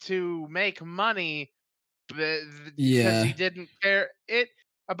to make money because he didn't care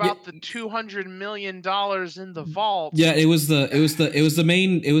about the $200 million in the vault. Yeah, it was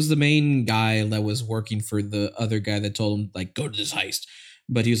the main guy that was working for the other guy that told him like go to this heist.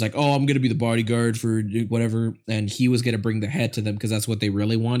 But he was like, "Oh, I'm gonna be the bodyguard for whatever," and he was gonna bring the head to them because that's what they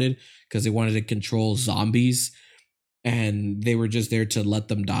really wanted, because they wanted to control zombies, and they were just there to let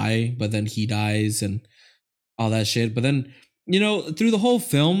them die. But then he dies and all that shit. But then through the whole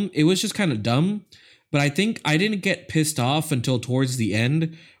film, it was just kind of dumb. But I think I didn't get pissed off until towards the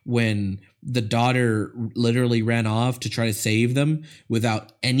end when the daughter literally ran off to try to save them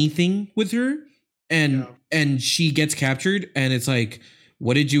without anything with her. And she gets captured, and it's like,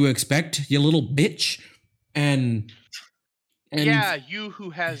 what did you expect, you little bitch? And yeah, you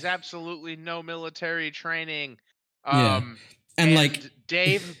who has absolutely no military training. And like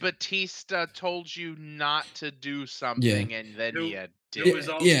Dave Bautista told you not to do something, and then you did. It was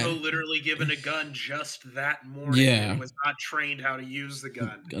also literally given a gun just that morning. Yeah, and was not trained how to use the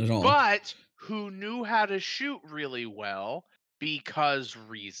gun at all. But who knew how to shoot really well because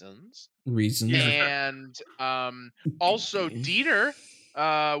reasons. And also Dieter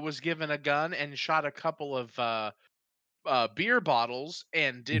was given a gun and shot a couple of beer bottles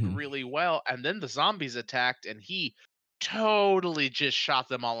and did really well. And then the zombies attacked, and he totally just shot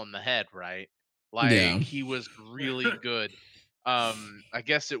them all in the head, right? Like he was really good. I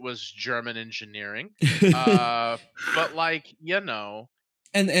guess it was German engineering. But like,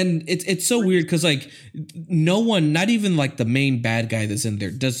 And it's so weird because like no one, not even like the main bad guy that's in there,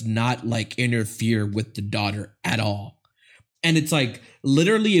 does not like interfere with the daughter at all. And it's like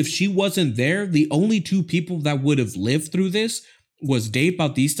literally if she wasn't there, the only two people that would have lived through this was Dave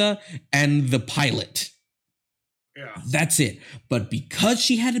Bautista and the pilot. Yeah. That's it. But because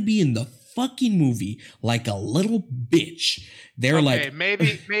she had to be in the fucking movie like a little bitch, They're like,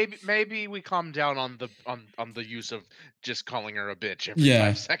 maybe we calm down on the use of just calling her a bitch every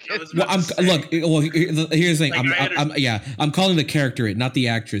 5 seconds. Well, here's the thing. Like, I'm calling the character it, not the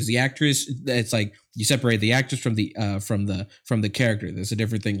actress. The actress, it's like you separate the actress from the character. There's a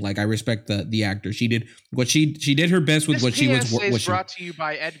different thing. Like I respect the actor. She did what she did her best with what she was. What is brought to you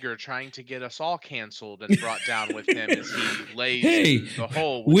by Edgar trying to get us all canceled and brought down with him as he lays the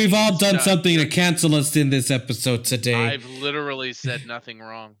hole. We've all done something to cancel us in this episode today. I've literally said nothing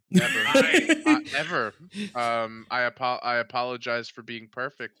wrong. Never. Never. I apologize for being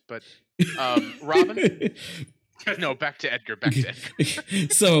perfect, but Robin. No, back to Edgar.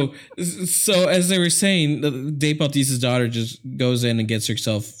 So as they were saying, Dave Bautista's daughter just goes in and gets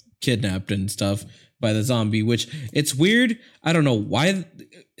herself kidnapped and stuff by the zombie, which it's weird. I don't know why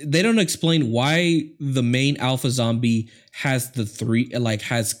they don't explain why the main alpha zombie has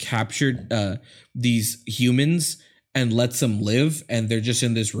has captured these humans and lets them live, and they're just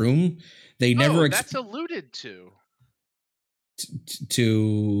in this room. They never. That's alluded to.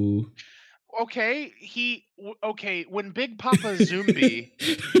 Okay, when Big Papa Zombie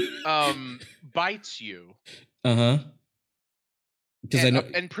bites you, because I know,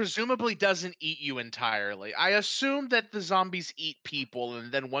 and presumably doesn't eat you entirely. I assume that the zombies eat people, and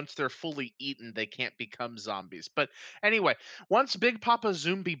then once they're fully eaten, they can't become zombies. But anyway, once Big Papa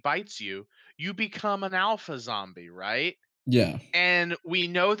Zombie bites you, you become an alpha zombie, right? Yeah. And we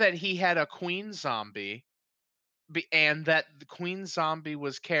know that he had a queen zombie. And that the queen zombie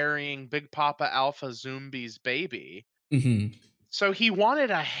was carrying Big Papa Alpha Zombie's baby. Mm-hmm. So he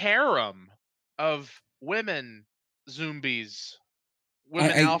wanted a harem of women zombies,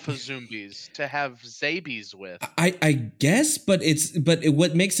 alpha zombies to have zabies with. I guess, but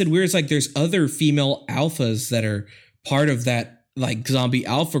what makes it weird is like there's other female alphas that are part of that like zombie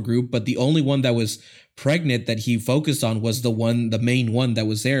alpha group, but the only one that was pregnant that he focused on was the main one that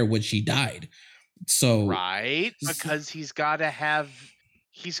was there when she died. So right, because he's got to have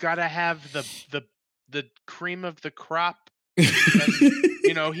the cream of the crop.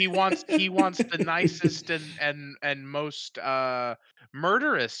 And, he wants the nicest and most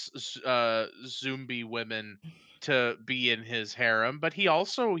murderous zombie women to be in his harem, but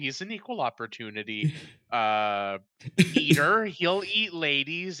he's an equal opportunity eater. He'll eat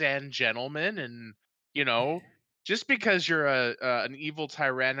ladies and gentlemen, and just because you're an evil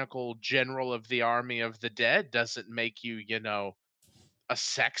tyrannical general of the army of the dead doesn't make you, a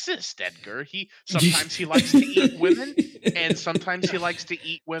sexist, Edgar. Sometimes he likes to eat women, and sometimes he likes to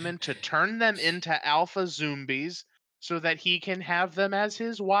eat women to turn them into alpha zombies so that he can have them as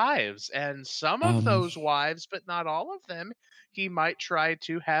his wives. And some of those wives, but not all of them, he might try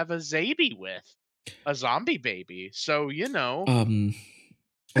to have a zaby with, a zombie baby. So,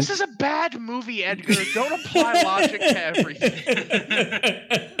 this is a bad movie, Edgar. Don't apply logic to everything.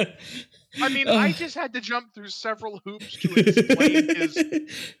 I mean, I just had to jump through several hoops to explain his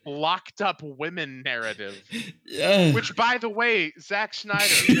locked up women narrative. Which, by the way, Zack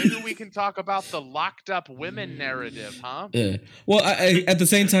Snyder, maybe we can talk about the locked up women narrative, huh? Yeah. Well, I at the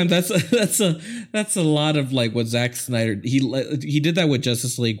same time, that's a lot of like what Zack Snyder he did that with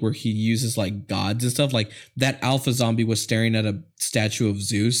Justice League, where he uses like gods and stuff. Like that alpha zombie was staring at a statue of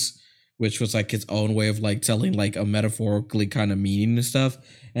Zeus, which was like his own way of like telling like a metaphorically kind of meaning and stuff.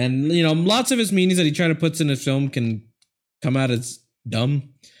 And lots of his meanings that he tries to puts in his film can come out as dumb.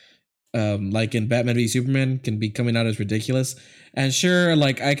 Like in Batman v Superman can be coming out as ridiculous. And sure,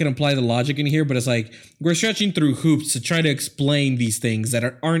 like I can apply the logic in here, but it's like we're stretching through hoops to try to explain these things that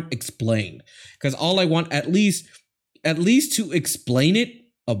aren't explained. Because all I want at least to explain it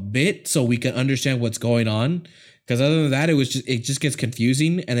a bit so we can understand what's going on. Because other than that, it just gets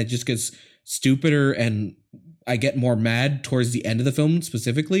confusing and it just gets stupider, and I get more mad towards the end of the film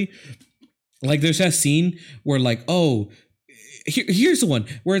specifically. Like there's that scene where like, here's the one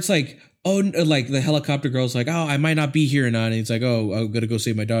where it's like, like the helicopter girl's like, I might not be here or not. And he's like, I'm going to go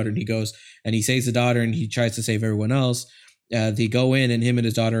save my daughter. And he goes and he saves the daughter and he tries to save everyone else. They go in and him and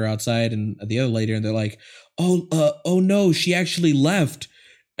his daughter are outside and the other lady, and they're like, oh no, she actually left.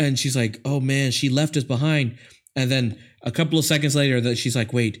 And she's like, oh man, she left us behind. And then a couple of seconds later, that she's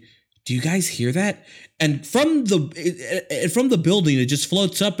like, wait, do you guys hear that? And from the building, it just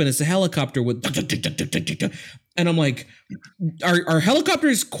floats up and it's a helicopter with, and I'm like, are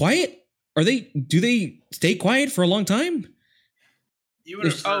helicopters quiet? Do they stay quiet for a long time?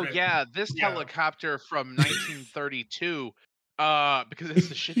 This helicopter from 1932, because it's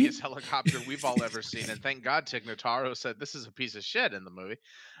the shittiest helicopter we've all ever seen. And thank God Tig Notaro said this is a piece of shit in the movie.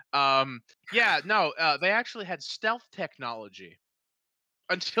 They actually had stealth technology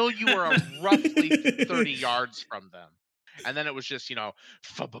until you were roughly 30 yards from them. and then it was just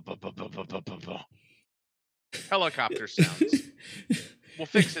helicopter sounds. We'll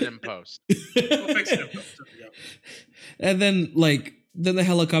fix it in post. And then the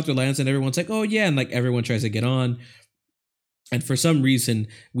helicopter lands and everyone's like, oh yeah, and like everyone tries to get on. And for some reason,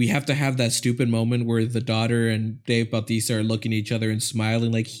 we have to have that stupid moment where the daughter and Dave Bautista are looking at each other and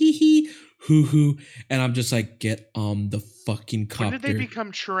smiling like hee hee hoo hoo. And I'm just like, get on the fucking copter. When did they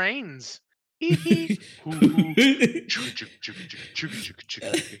become trains? and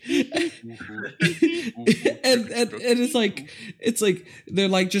it's like they're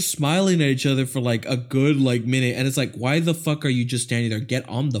like just smiling at each other for like a good like minute, and it's like, why the fuck are you just standing there? Get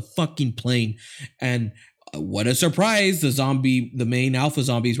on the fucking plane. And what a surprise, the main alpha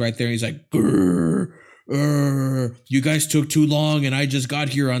zombie's right there, and he's like, grr, you guys took too long and I just got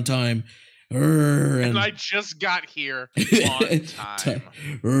here on time. And I just got here on time.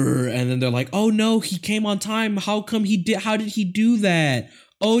 And then they're like, oh no, he came on time. How did he do that?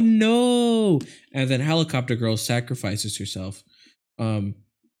 Oh no. And then Helicopter Girl sacrifices herself. I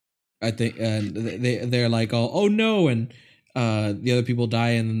think they're like, oh no, and the other people die,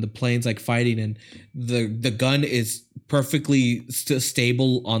 and then the plane's like fighting, and the gun is perfectly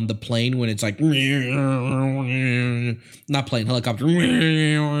stable on the plane when it's like not plane, helicopter.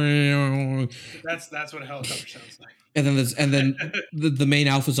 That's what a helicopter sounds like. And then the main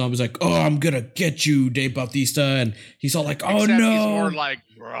alpha zombie's like, oh, I'm gonna get you, Dave Bautista, and he's all like, oh Except no, he's more like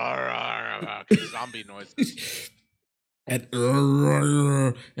zombie noises. And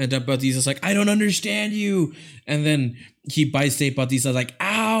Dave Bautista's like, I don't understand you. And then he bites Dave Bautista like,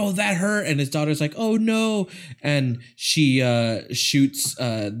 ow, that hurt. And his daughter's like, oh no. And she shoots,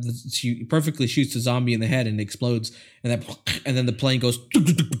 she perfectly shoots the zombie in the head and it explodes. And then the plane goes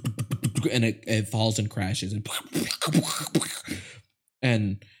and it falls and crashes.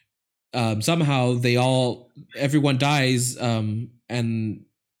 And somehow everyone dies, and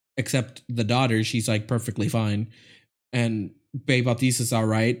except the daughter, she's like perfectly fine. And Dave Bautista's all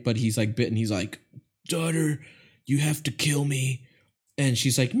right, but he's like bitten. He's like, daughter, you have to kill me. And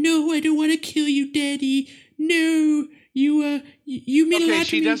she's like, no, I don't want to kill you, daddy. No, you mean a lot to me.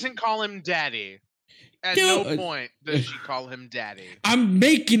 She doesn't call him daddy. At no point does she call him daddy. I'm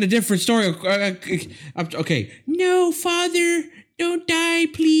making a different story. Okay. No, father, don't die,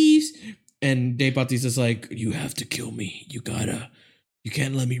 please. And Dave Bautista's like, you have to kill me. You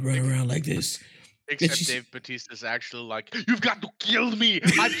can't let me run around like this. Except Dave Bautista's actually like, you've got to kill me.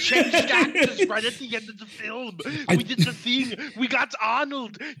 I've changed actors right at the end of the film. We did the thing. We got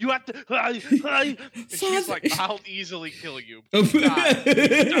Arnold. You have to. She's like, I'll easily kill you.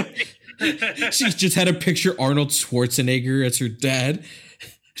 Die. She's just had a picture Arnold Schwarzenegger as her dad.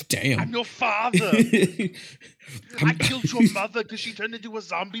 Damn. I'm your father. I killed your mother because she turned into a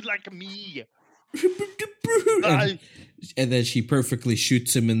zombie like me. And then she perfectly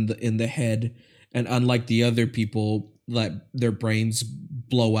shoots him in the head. And unlike the other people, like their brains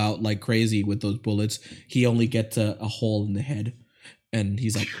blow out like crazy with those bullets, he only gets a hole in the head, and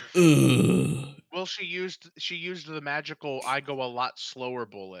he's like, ugh. Well, she used the magical "I go a lot slower"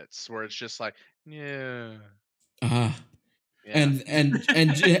 bullets, where it's just like, yeah. Yeah. And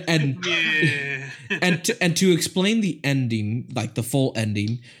to explain the ending, like the full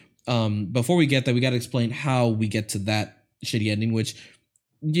ending, before we get there, we got to explain how we get to that shitty ending, which.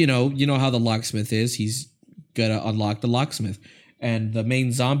 You know how the locksmith is. He's gonna unlock the locksmith, and the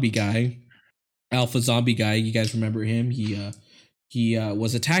main zombie guy, alpha zombie guy. You guys remember him? He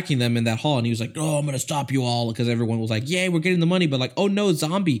was attacking them in that hall, and he was like, "Oh, I'm gonna stop you all," because everyone was like, "Yay, we're getting the money!" But like, "Oh no,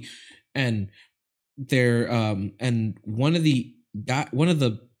 zombie!" And they're and one of the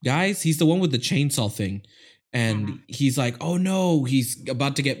guys, he's the one with the chainsaw thing. And he's like, "Oh no, he's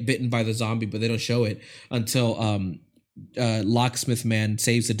about to get bitten by the zombie," but they don't show it until locksmith man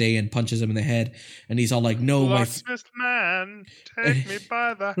saves the day and punches him in the head, and he's all like, no, locksmith man, take me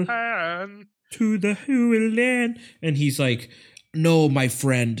by the hand to the Holy Land. And he's like, no, my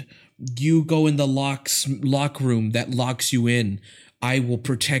friend, you go in the lock room that locks you in. I will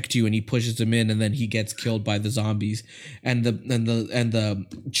protect you. And he pushes him in, and then he gets killed by the zombies. And the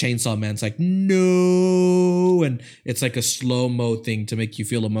chainsaw man's like, no. And it's like a slow-mo thing to make you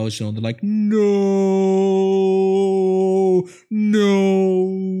feel emotional. And they're like, no.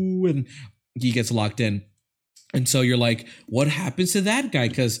 And he gets locked in. And so you're like, what happens to that guy?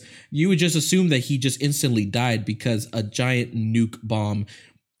 Because you would just assume that he just instantly died because a giant nuke bomb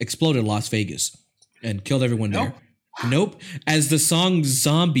exploded in Las Vegas and killed everyone there. Nope. As the song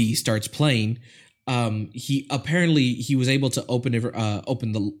 "Zombie" starts playing, he was able to open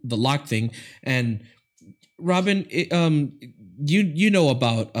the lock thing. And Robin, you know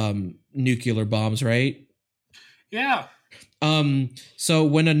about nuclear bombs, right? Yeah. So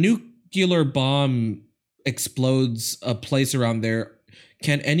when a nuclear bomb explodes a place around there,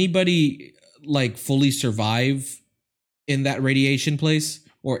 can anybody like fully survive in that radiation place,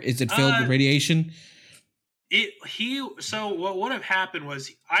 or is it filled with radiation? So what would have happened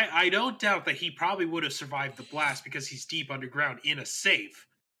was I don't doubt that he probably would have survived the blast because he's deep underground in a safe.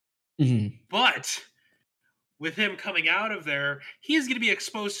 Mm-hmm. But with him coming out of there, he is going to be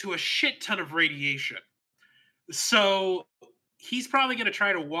exposed to a shit ton of radiation. So he's probably going to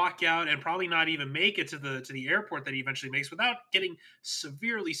try to walk out and probably not even make it to the airport that he eventually makes without getting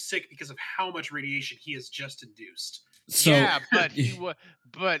severely sick because of how much radiation he has just induced. So, yeah, but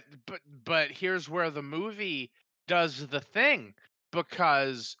here's where the movie does the thing,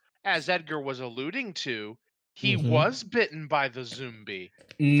 because as Edgar was alluding to, he was bitten by the zombie,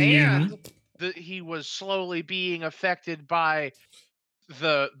 and he was slowly being affected by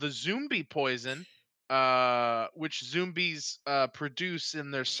the zombie poison, which zombies produce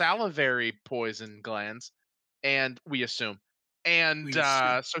in their salivary poison glands, and we assume. And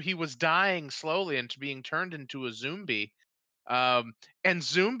so he was dying slowly and being turned into a zombie. And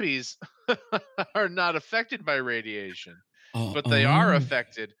zombies are not affected by radiation, but they are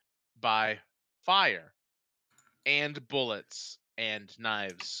affected by fire and bullets and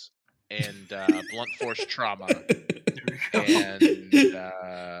knives and blunt force trauma and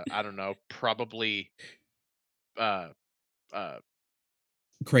I don't know, probably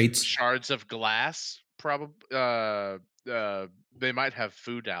crates, shards of glass. Probably they might have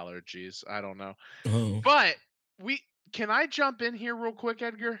food allergies. I don't know. But can I jump in here real quick,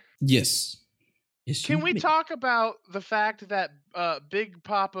 Edgar? Yes. Can we talk about the fact that Big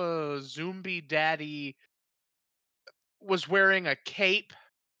Papa Zombie Daddy was wearing a cape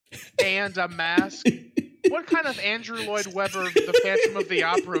and a mask? What kind of Andrew Lloyd Webber, The Phantom of the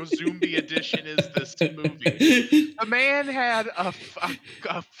Opera Zombie edition is this movie? The man had a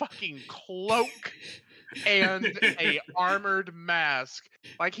fucking cloak and a armored mask.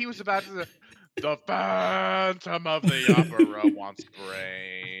 Like he was about to... The Phantom of the Opera wants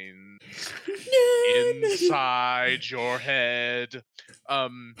brains inside your head.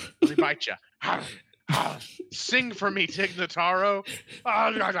 Let me bite you. Sing for me, Tig Notaro.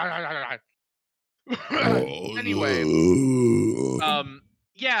 Anyway,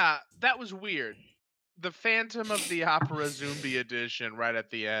 yeah, that was weird. The Phantom of the Opera Zombie edition right at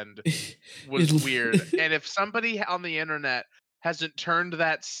the end was weird. And if somebody on the internet hasn't turned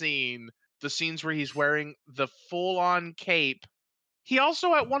that scene, the scenes where he's wearing the full-on cape, he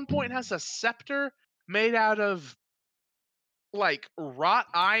also at one point has a scepter made out of like wrought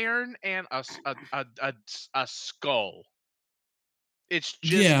iron and a skull. It's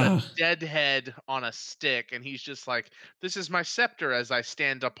just a dead head on a stick, and he's just like, this is my scepter as I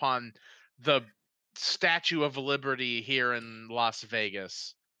stand upon the Statue of Liberty here in Las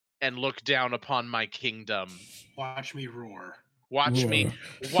Vegas and look down upon my kingdom. Watch me roar. Watch me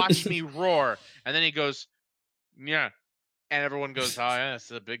roar. And then he goes, yeah. And everyone goes, oh yeah,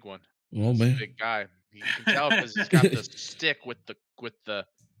 it's a big one. Oh man, a big guy. You can tell because he's got the stick with the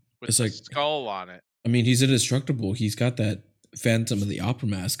skull on it. I mean, he's indestructible. He's got that Phantom of the Opera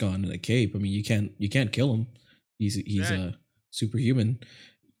mask on and a cape. I mean, you can't kill him. He's a superhuman.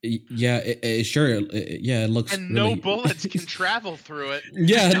 Yeah, it looks. And really... no bullets can travel through it.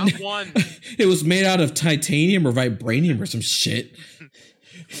 Yeah, not one. It was made out of titanium or vibranium or some shit.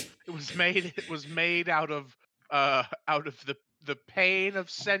 It was made out of the pain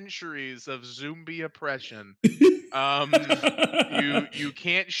of centuries of zombie oppression. You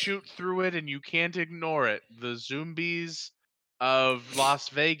can't shoot through it and you can't ignore it. The zombies of Las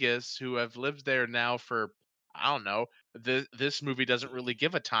Vegas who have lived there now for, I don't know, this movie doesn't really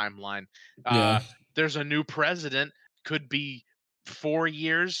give a timeline. There's a new president, could be 4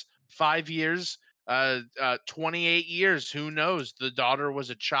 years, 5 years, 28 years, who knows? The daughter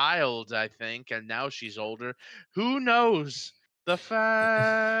was a child, I think, and now she's older. Who knows? The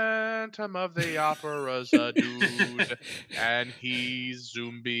Phantom of the Opera's a dude, and he's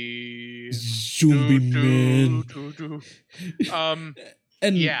zombie man.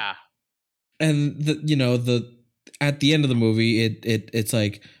 And yeah, and at the end of the movie, it's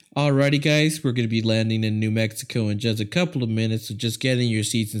like, alrighty guys, we're gonna be landing in New Mexico in just a couple of minutes, so just get in your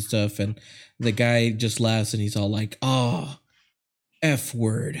seats and stuff. And the guy just laughs and he's all like, "Oh, F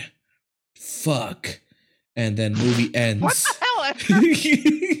word, fuck," and then movie ends. What the hell? F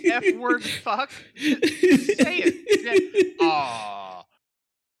word, fuck. Say it. Oh,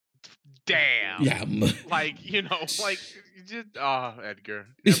 damn. Yeah. Like, Edgar,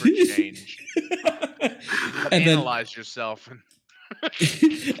 never change. Analyze yourself.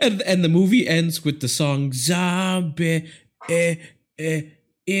 And the movie ends with the song "Zombie in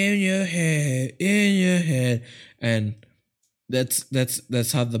your head, and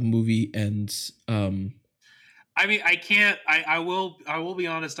that's how the movie ends. I mean, I can't. I will be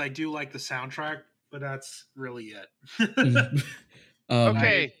honest. I do like the soundtrack, but that's really it.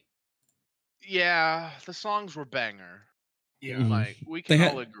 Okay. Yeah, the songs were banger. Yeah, like we can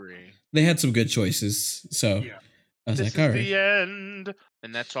all agree. They had some good choices. So yeah. I was This like, is all the right. end,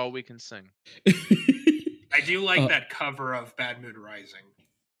 and that's all we can sing. I do like that cover of Bad Moon Rising.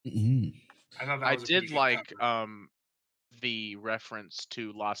 I thought that was did like cover. The reference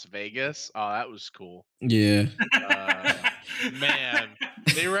to Las Vegas. Oh, that was cool. Yeah. Man,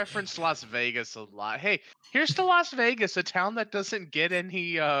 they referenced Las Vegas a lot. Hey, here's to Las Vegas, a town that doesn't get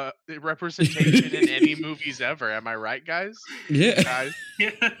any representation in any movies ever. Am I right, guys? Yeah. Guys.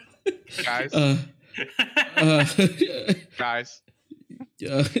 Guys. Guys.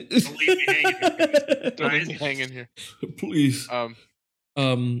 Don't leave me hanging here. Don't leave me hanging here. Please.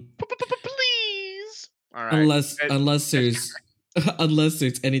 Please. All right. Unless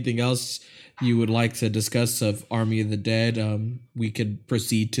there's anything else you would like to discuss of Army of the Dead, we could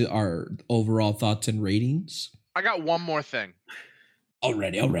proceed to our overall thoughts and ratings. I got one more thing.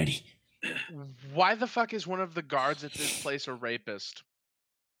 Already. Why the fuck is one of the guards at this place a rapist?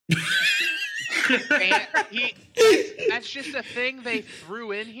 That's just a thing they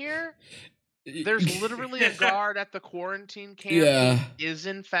threw in here. There's literally a guard at the quarantine camp who is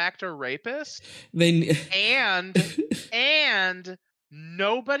in fact a rapist. And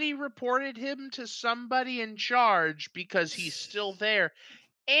nobody reported him to somebody in charge because he's still there.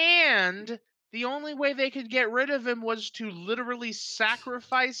 And the only way they could get rid of him was to literally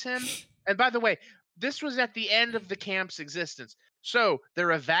sacrifice him. And by the way, this was at the end of the camp's existence. So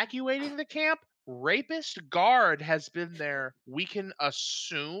they're evacuating the camp. Rapist guard has been there, we can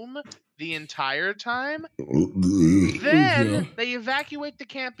assume, the entire time. Then they evacuate the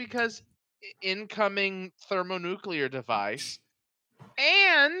camp because incoming thermonuclear device.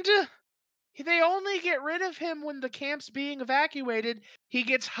 And they only get rid of him when the camp's being evacuated. He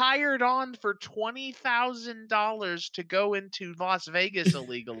gets hired on for $20,000 to go into Las Vegas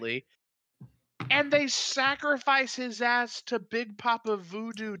illegally. And they sacrifice his ass to Big Papa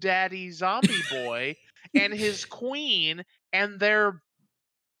Voodoo Daddy Zombie Boy and his queen and their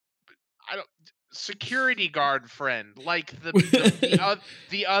security guard friend, like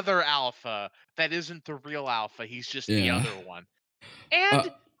the other alpha that isn't the real alpha. He's just the other one. And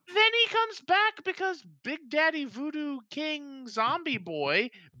then he comes back because Big Daddy Voodoo King Zombie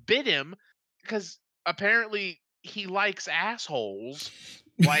Boy bit him because apparently he likes assholes.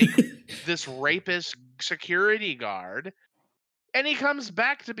 Like this rapist security guard, and he comes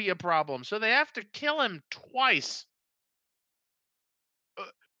back to be a problem, so they have to kill him twice.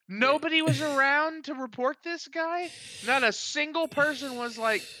 Nobody was around to report this guy. Not a single person was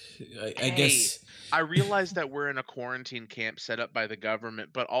like, I guess I realize that we're in a quarantine camp set up by the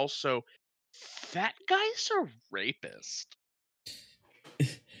government, but also that guy's a rapist.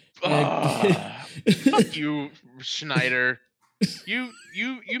 Fuck you, Schneider. You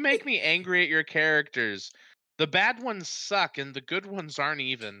make me angry at your characters. The bad ones suck, and the good ones aren't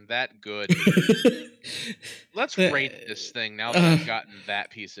even that good. Let's rate this thing now that I've gotten that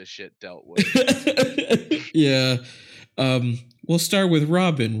piece of shit dealt with. Yeah. We'll start with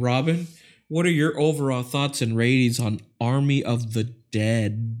Robin. Robin, what are your overall thoughts and ratings on Army of the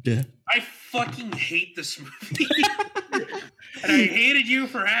Dead? I fucking hate this movie. And I hated you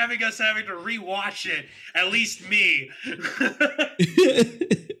for having to rewatch it. At least me.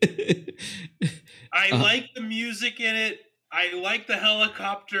 I like the music in it. I like the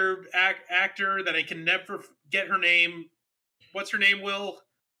helicopter actor that I can never get her name. What's her name, Will?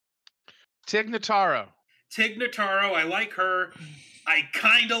 Tig Notaro. I like her. I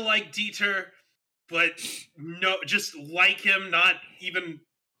kind of like Dieter, but no, just like him. Not even.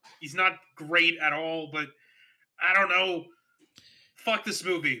 He's not great at all, but I don't know. Fuck this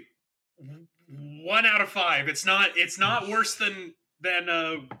movie. 1 out of 5. It's not worse than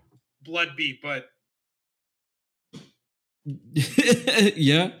Bloodbeat, but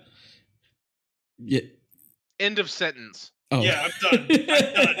yeah. End of sentence. Oh. Yeah, I'm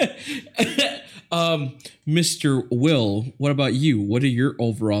done. Mr. Will, what about you? What are your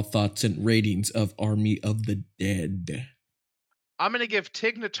overall thoughts and ratings of Army of the Dead? I'm gonna give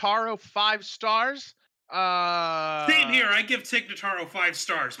Tig Notaro 5 stars. Same here. I give Tig Notaro 5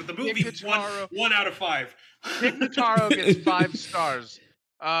 stars, but the movie's 1 out of 5. Tig Notaro gets 5 stars.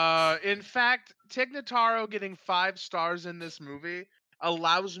 In fact, Tig Notaro getting 5 stars in this movie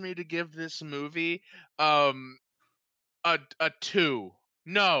allows me to give this movie a 2.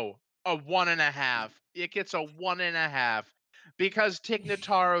 No, a 1.5. It gets a 1.5 because Tig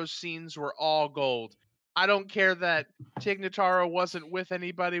Notaro's scenes were all gold. I don't care that Tig Notaro wasn't with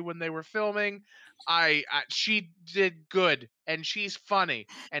anybody when they were filming. She did good, and she's funny.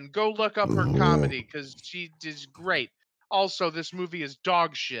 And go look up her comedy because she is great. Also, this movie is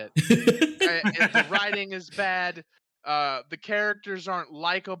dog shit. The writing is bad. The characters aren't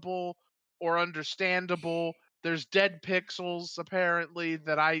likable or understandable. There's dead pixels apparently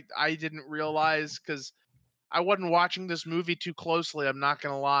that I didn't realize because I wasn't watching this movie too closely. I'm not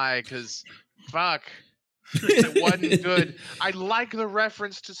gonna lie, because fuck, it wasn't good. I like the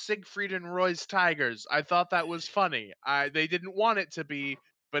reference to Siegfried and Roy's Tigers. I thought that was funny. They didn't want it to be,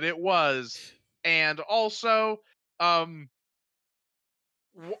 but it was. And also, um,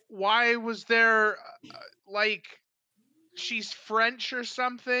 why was there like she's French or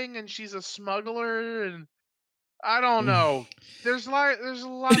something and she's a smuggler and I don't know. There's a lot of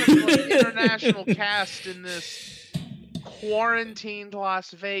like, international cast in this quarantined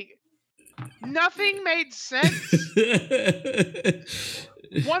Las Vegas. Nothing made sense.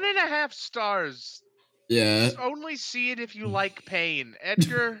 1.5 stars. Yeah. Just only see it if you like pain.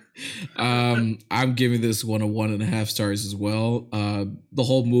 Edgar? I'm giving this one a 1.5 stars as well. The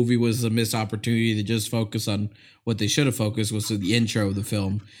whole movie was a missed opportunity to just focus on what they should have focused, was the intro of the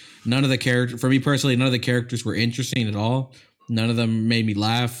film. None of the characters, for me personally, none of the characters were interesting at all. None of them made me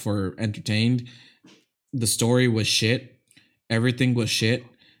laugh or entertained. The story was shit. Everything was shit.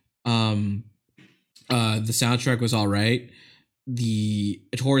 The soundtrack was all right.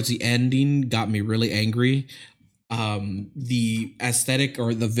 Towards the ending got me really angry. The aesthetic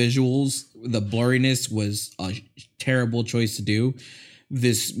or the visuals, the blurriness was a terrible choice to do.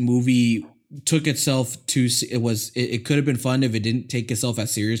 This movie took itself it could have been fun if it didn't take itself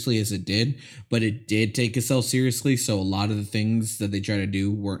as seriously as it did, but it did take itself seriously. So a lot of the things that they try to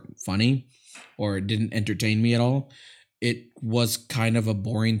do weren't funny or didn't entertain me at all. It was kind of a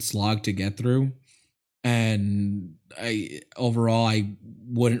boring slog to get through. And I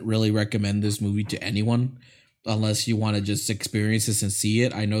wouldn't really recommend this movie to anyone unless you want to just experience this and see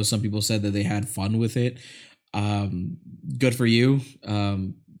it. I know some people said that they had fun with it. Good for you.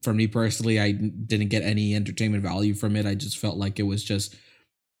 For me personally, I didn't get any entertainment value from it. I just felt like it was just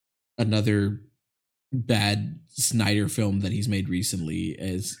another bad Snyder film that he's made recently.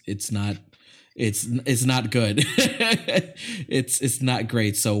 It's not good. It's not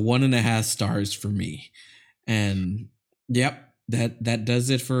great. So 1.5 stars for me. And yep, that does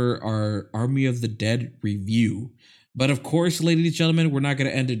it for our Army of the Dead review. But of course, ladies and gentlemen, we're not going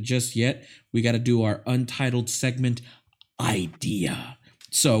to end it just yet. We got to do our untitled segment idea.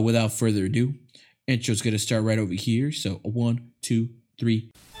 So without further ado, intro's going to start right over here. So 1, 2, 3.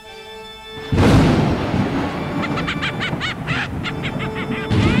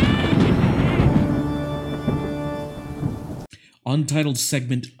 Untitled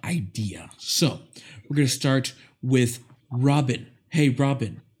segment idea. So we're going to start with Robin. Hey,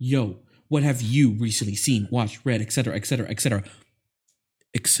 Robin. Yo, what have you recently seen, watched, read, etc., etc., etc.,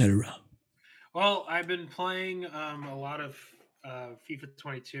 etc.? Well, I've been playing a lot of FIFA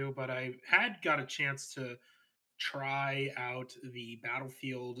 22, but I had got a chance to try out the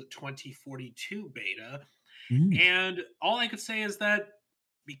Battlefield 2042 beta. And all I could say is that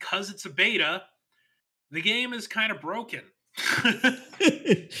because it's a beta, the game is kind of broken.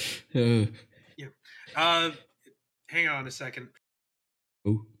 Yeah. Hang on a second.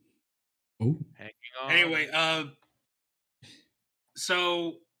 Oh. Hanging on. Anyway,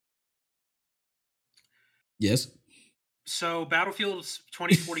 so yes. So Battlefield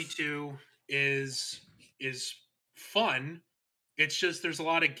 2042 is fun. It's just there's a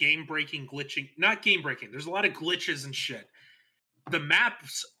lot of game-breaking glitching. Not game-breaking. There's a lot of glitches and shit. The map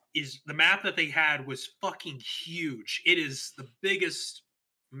that they had was fucking huge. It is the biggest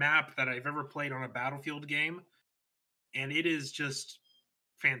map that I've ever played on a Battlefield game, and it is just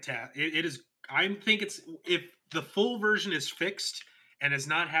fantastic. It is. I think if the full version is fixed and is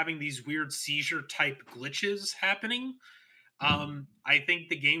not having these weird seizure type glitches happening, I think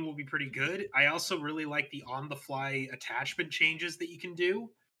the game will be pretty good. I also really like the on the fly attachment changes that you can do,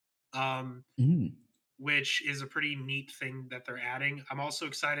 which is a pretty neat thing that they're adding. I'm also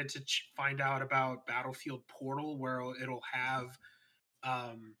excited to find out about Battlefield Portal, where it'll have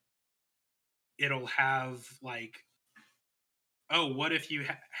like, oh, what if you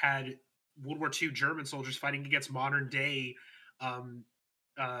had World War II German soldiers fighting against modern day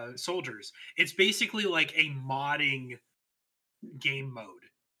soldiers? It's basically like a modding game mode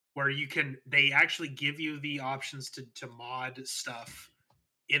where they actually give you the options to mod stuff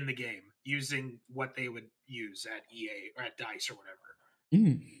in the game using what they would use at EA or at DICE or whatever.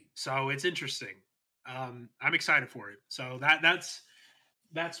 So it's interesting. I'm excited for it. So that's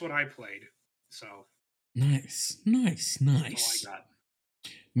what I played. So nice. That's all I got.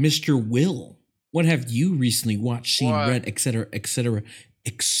 Mr. Will, what have you recently watched, seen, read, etc., etc.,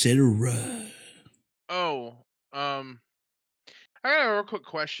 etc.? Oh, I got a real quick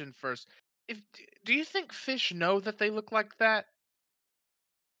question first. Do you think fish know that they look like that?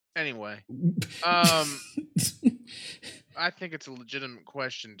 Anyway, I think it's a legitimate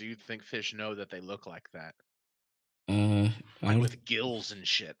question. Do you think fish know that they look like that? Like with gills and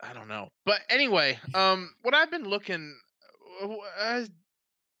shit. I don't know. But anyway, what I've been looking,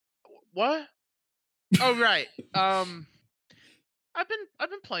 what? Oh right. I've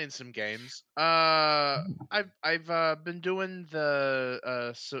been playing some games. I've been doing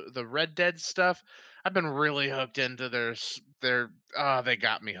the Red Dead stuff. I've been really hooked into they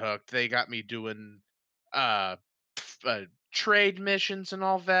got me hooked. They got me doing uh, trade missions and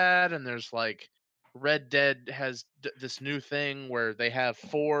all that. And there's like Red Dead has this new thing where they have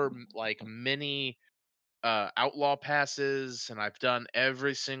 4 like mini outlaw passes, and I've done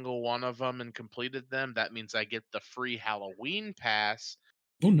every single one of them and completed them. That means I get the free Halloween pass.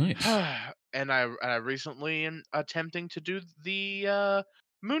 Oh, nice. And I recently am attempting to do the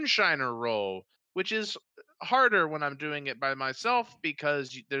moonshiner role, which is harder when I'm doing it by myself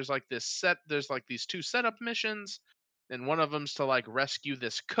because there's like these 2 setup missions, and one of them's to like rescue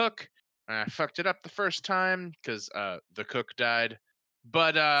this cook. And I fucked it up the first time because the cook died.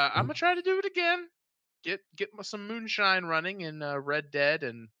 But I'm gonna try to do it again. Get some moonshine running in Red Dead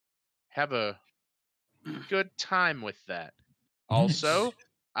and have a good time with that. Nice. Also,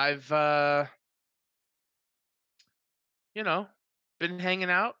 I've been hanging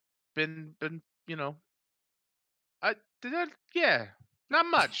out, been I did that, yeah, not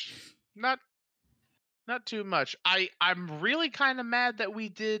much. Not too much. I'm really kind of mad that we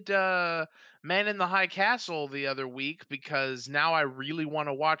did Man in the High Castle the other week because now I really want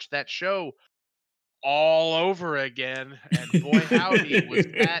to watch that show all over again, and boy howdy was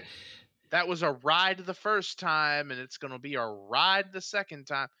that was a ride the first time, and it's gonna be a ride the second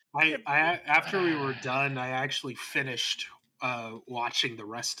time. I after we were done, I actually finished watching the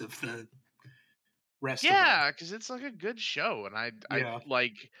rest of the yeah, because it's like a good show, and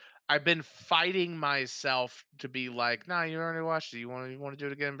I've been fighting myself to be like, nah, you already watched it, you want to do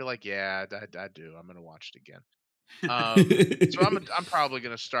it again, and be like, yeah, I do, I'm gonna watch it again. So I'm probably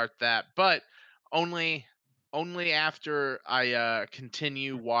gonna start that, but only after I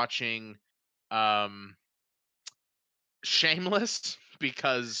continue watching Shameless,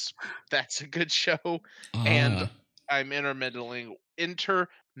 because that's a good show, and I'm intermittently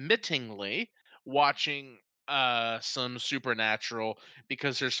watching some Supernatural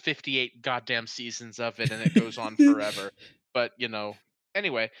because there's 58 goddamn seasons of it and it goes on forever. But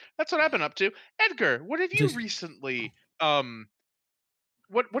anyway, that's what I've been up to. Edgar, what have you recently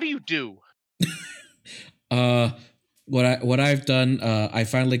what do you do? What I've done, I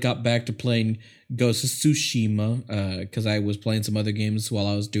finally got back to playing Ghost of Tsushima because I was playing some other games while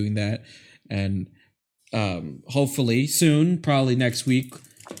I was doing that, and hopefully soon, probably next week,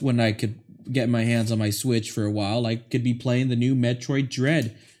 when I could get my hands on my Switch for a while, I could be playing the new Metroid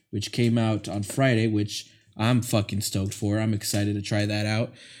Dread, which came out on Friday, which I'm fucking stoked for. I'm excited to try that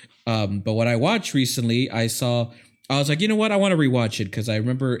out. But what I watched recently, I was like, you know what? I want to rewatch it because I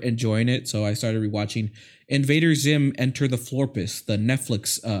remember enjoying it. So I started rewatching Invader Zim Enter the Florpus, the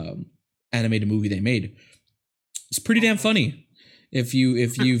Netflix animated movie they made. It's pretty damn funny. If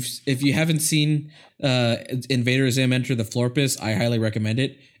you haven't seen Invader Zim Enter the Florpus, I highly recommend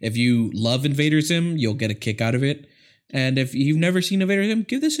it. If you love Invader Zim, you'll get a kick out of it. And if you've never seen Invader Zim,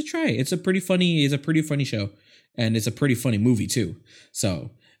 give this a try. It's a pretty funny show, and it's a pretty funny movie too. So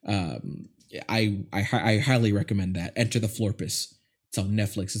I highly recommend that. Enter the Florpus. It's on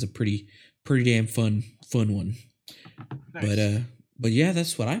Netflix. It's a pretty damn fun one. Nice. But yeah,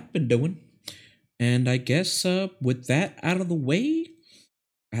 that's what I've been doing. And I guess with that out of the way,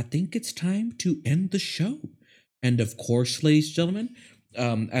 I think it's time to end the show. And of course, ladies and gentlemen,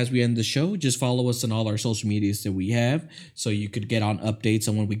 as we end the show, just follow us on all our social medias that we have, so you could get on updates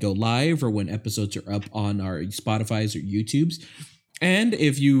on when we go live or when episodes are up on our Spotify's or YouTube's. And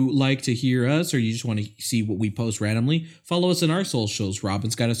if you like to hear us or you just want to see what we post randomly, follow us on our socials.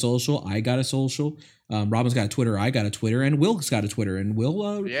 Robin's got a social. I got a social. Robin's got a Twitter. I got a Twitter. And Will's got a Twitter. And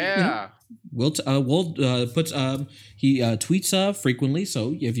Will, he tweets frequently.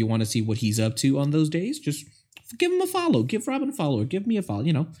 So if you want to see what he's up to on those days, just give him a follow. Give Robin a follow. Or give me a follow,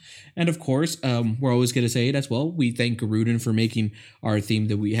 And of course, we're always going to say it as well. We thank Garudin for making our theme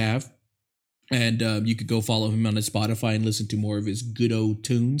that we have. And you could go follow him on his Spotify and listen to more of his good old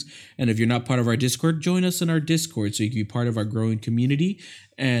tunes. And if you're not part of our Discord, join us in our Discord so you can be part of our growing community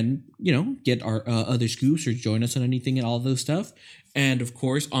and, get our other scoops or join us on anything and all those stuff. And of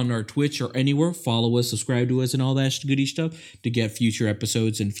course, on our Twitch or anywhere, follow us, subscribe to us and all that goody stuff to get future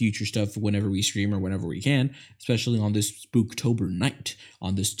episodes and future stuff whenever we stream or whenever we can, especially on this Spooktober night,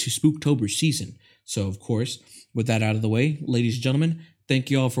 on this Spooktober season. So, of course, with that out of the way, ladies and gentlemen,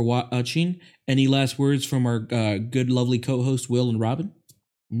 thank you all for watching. Any last words from our good, lovely co-hosts, Will and Robin?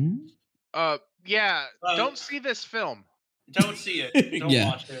 Yeah. Don't see this film. Don't see it. Don't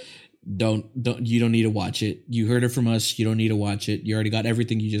watch it. You don't need to watch it. You heard it from us. You don't need to watch it. You already got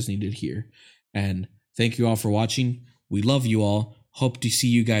everything you just needed here. And thank you all for watching. We love you all. Hope to see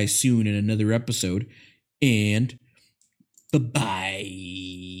you guys soon in another episode. And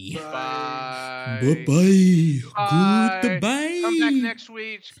bye-bye. Bye. Bye-bye. Goodbye. Come back next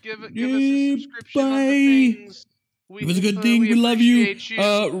week. Give us a subscription on the things. It was a good thing. We love you.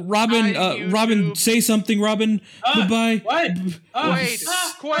 Robin, say something, Robin. Goodbye. What? Wait.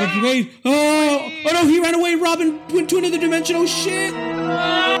 Wait. Oh no, he ran away. Robin went to another dimension. Oh shit.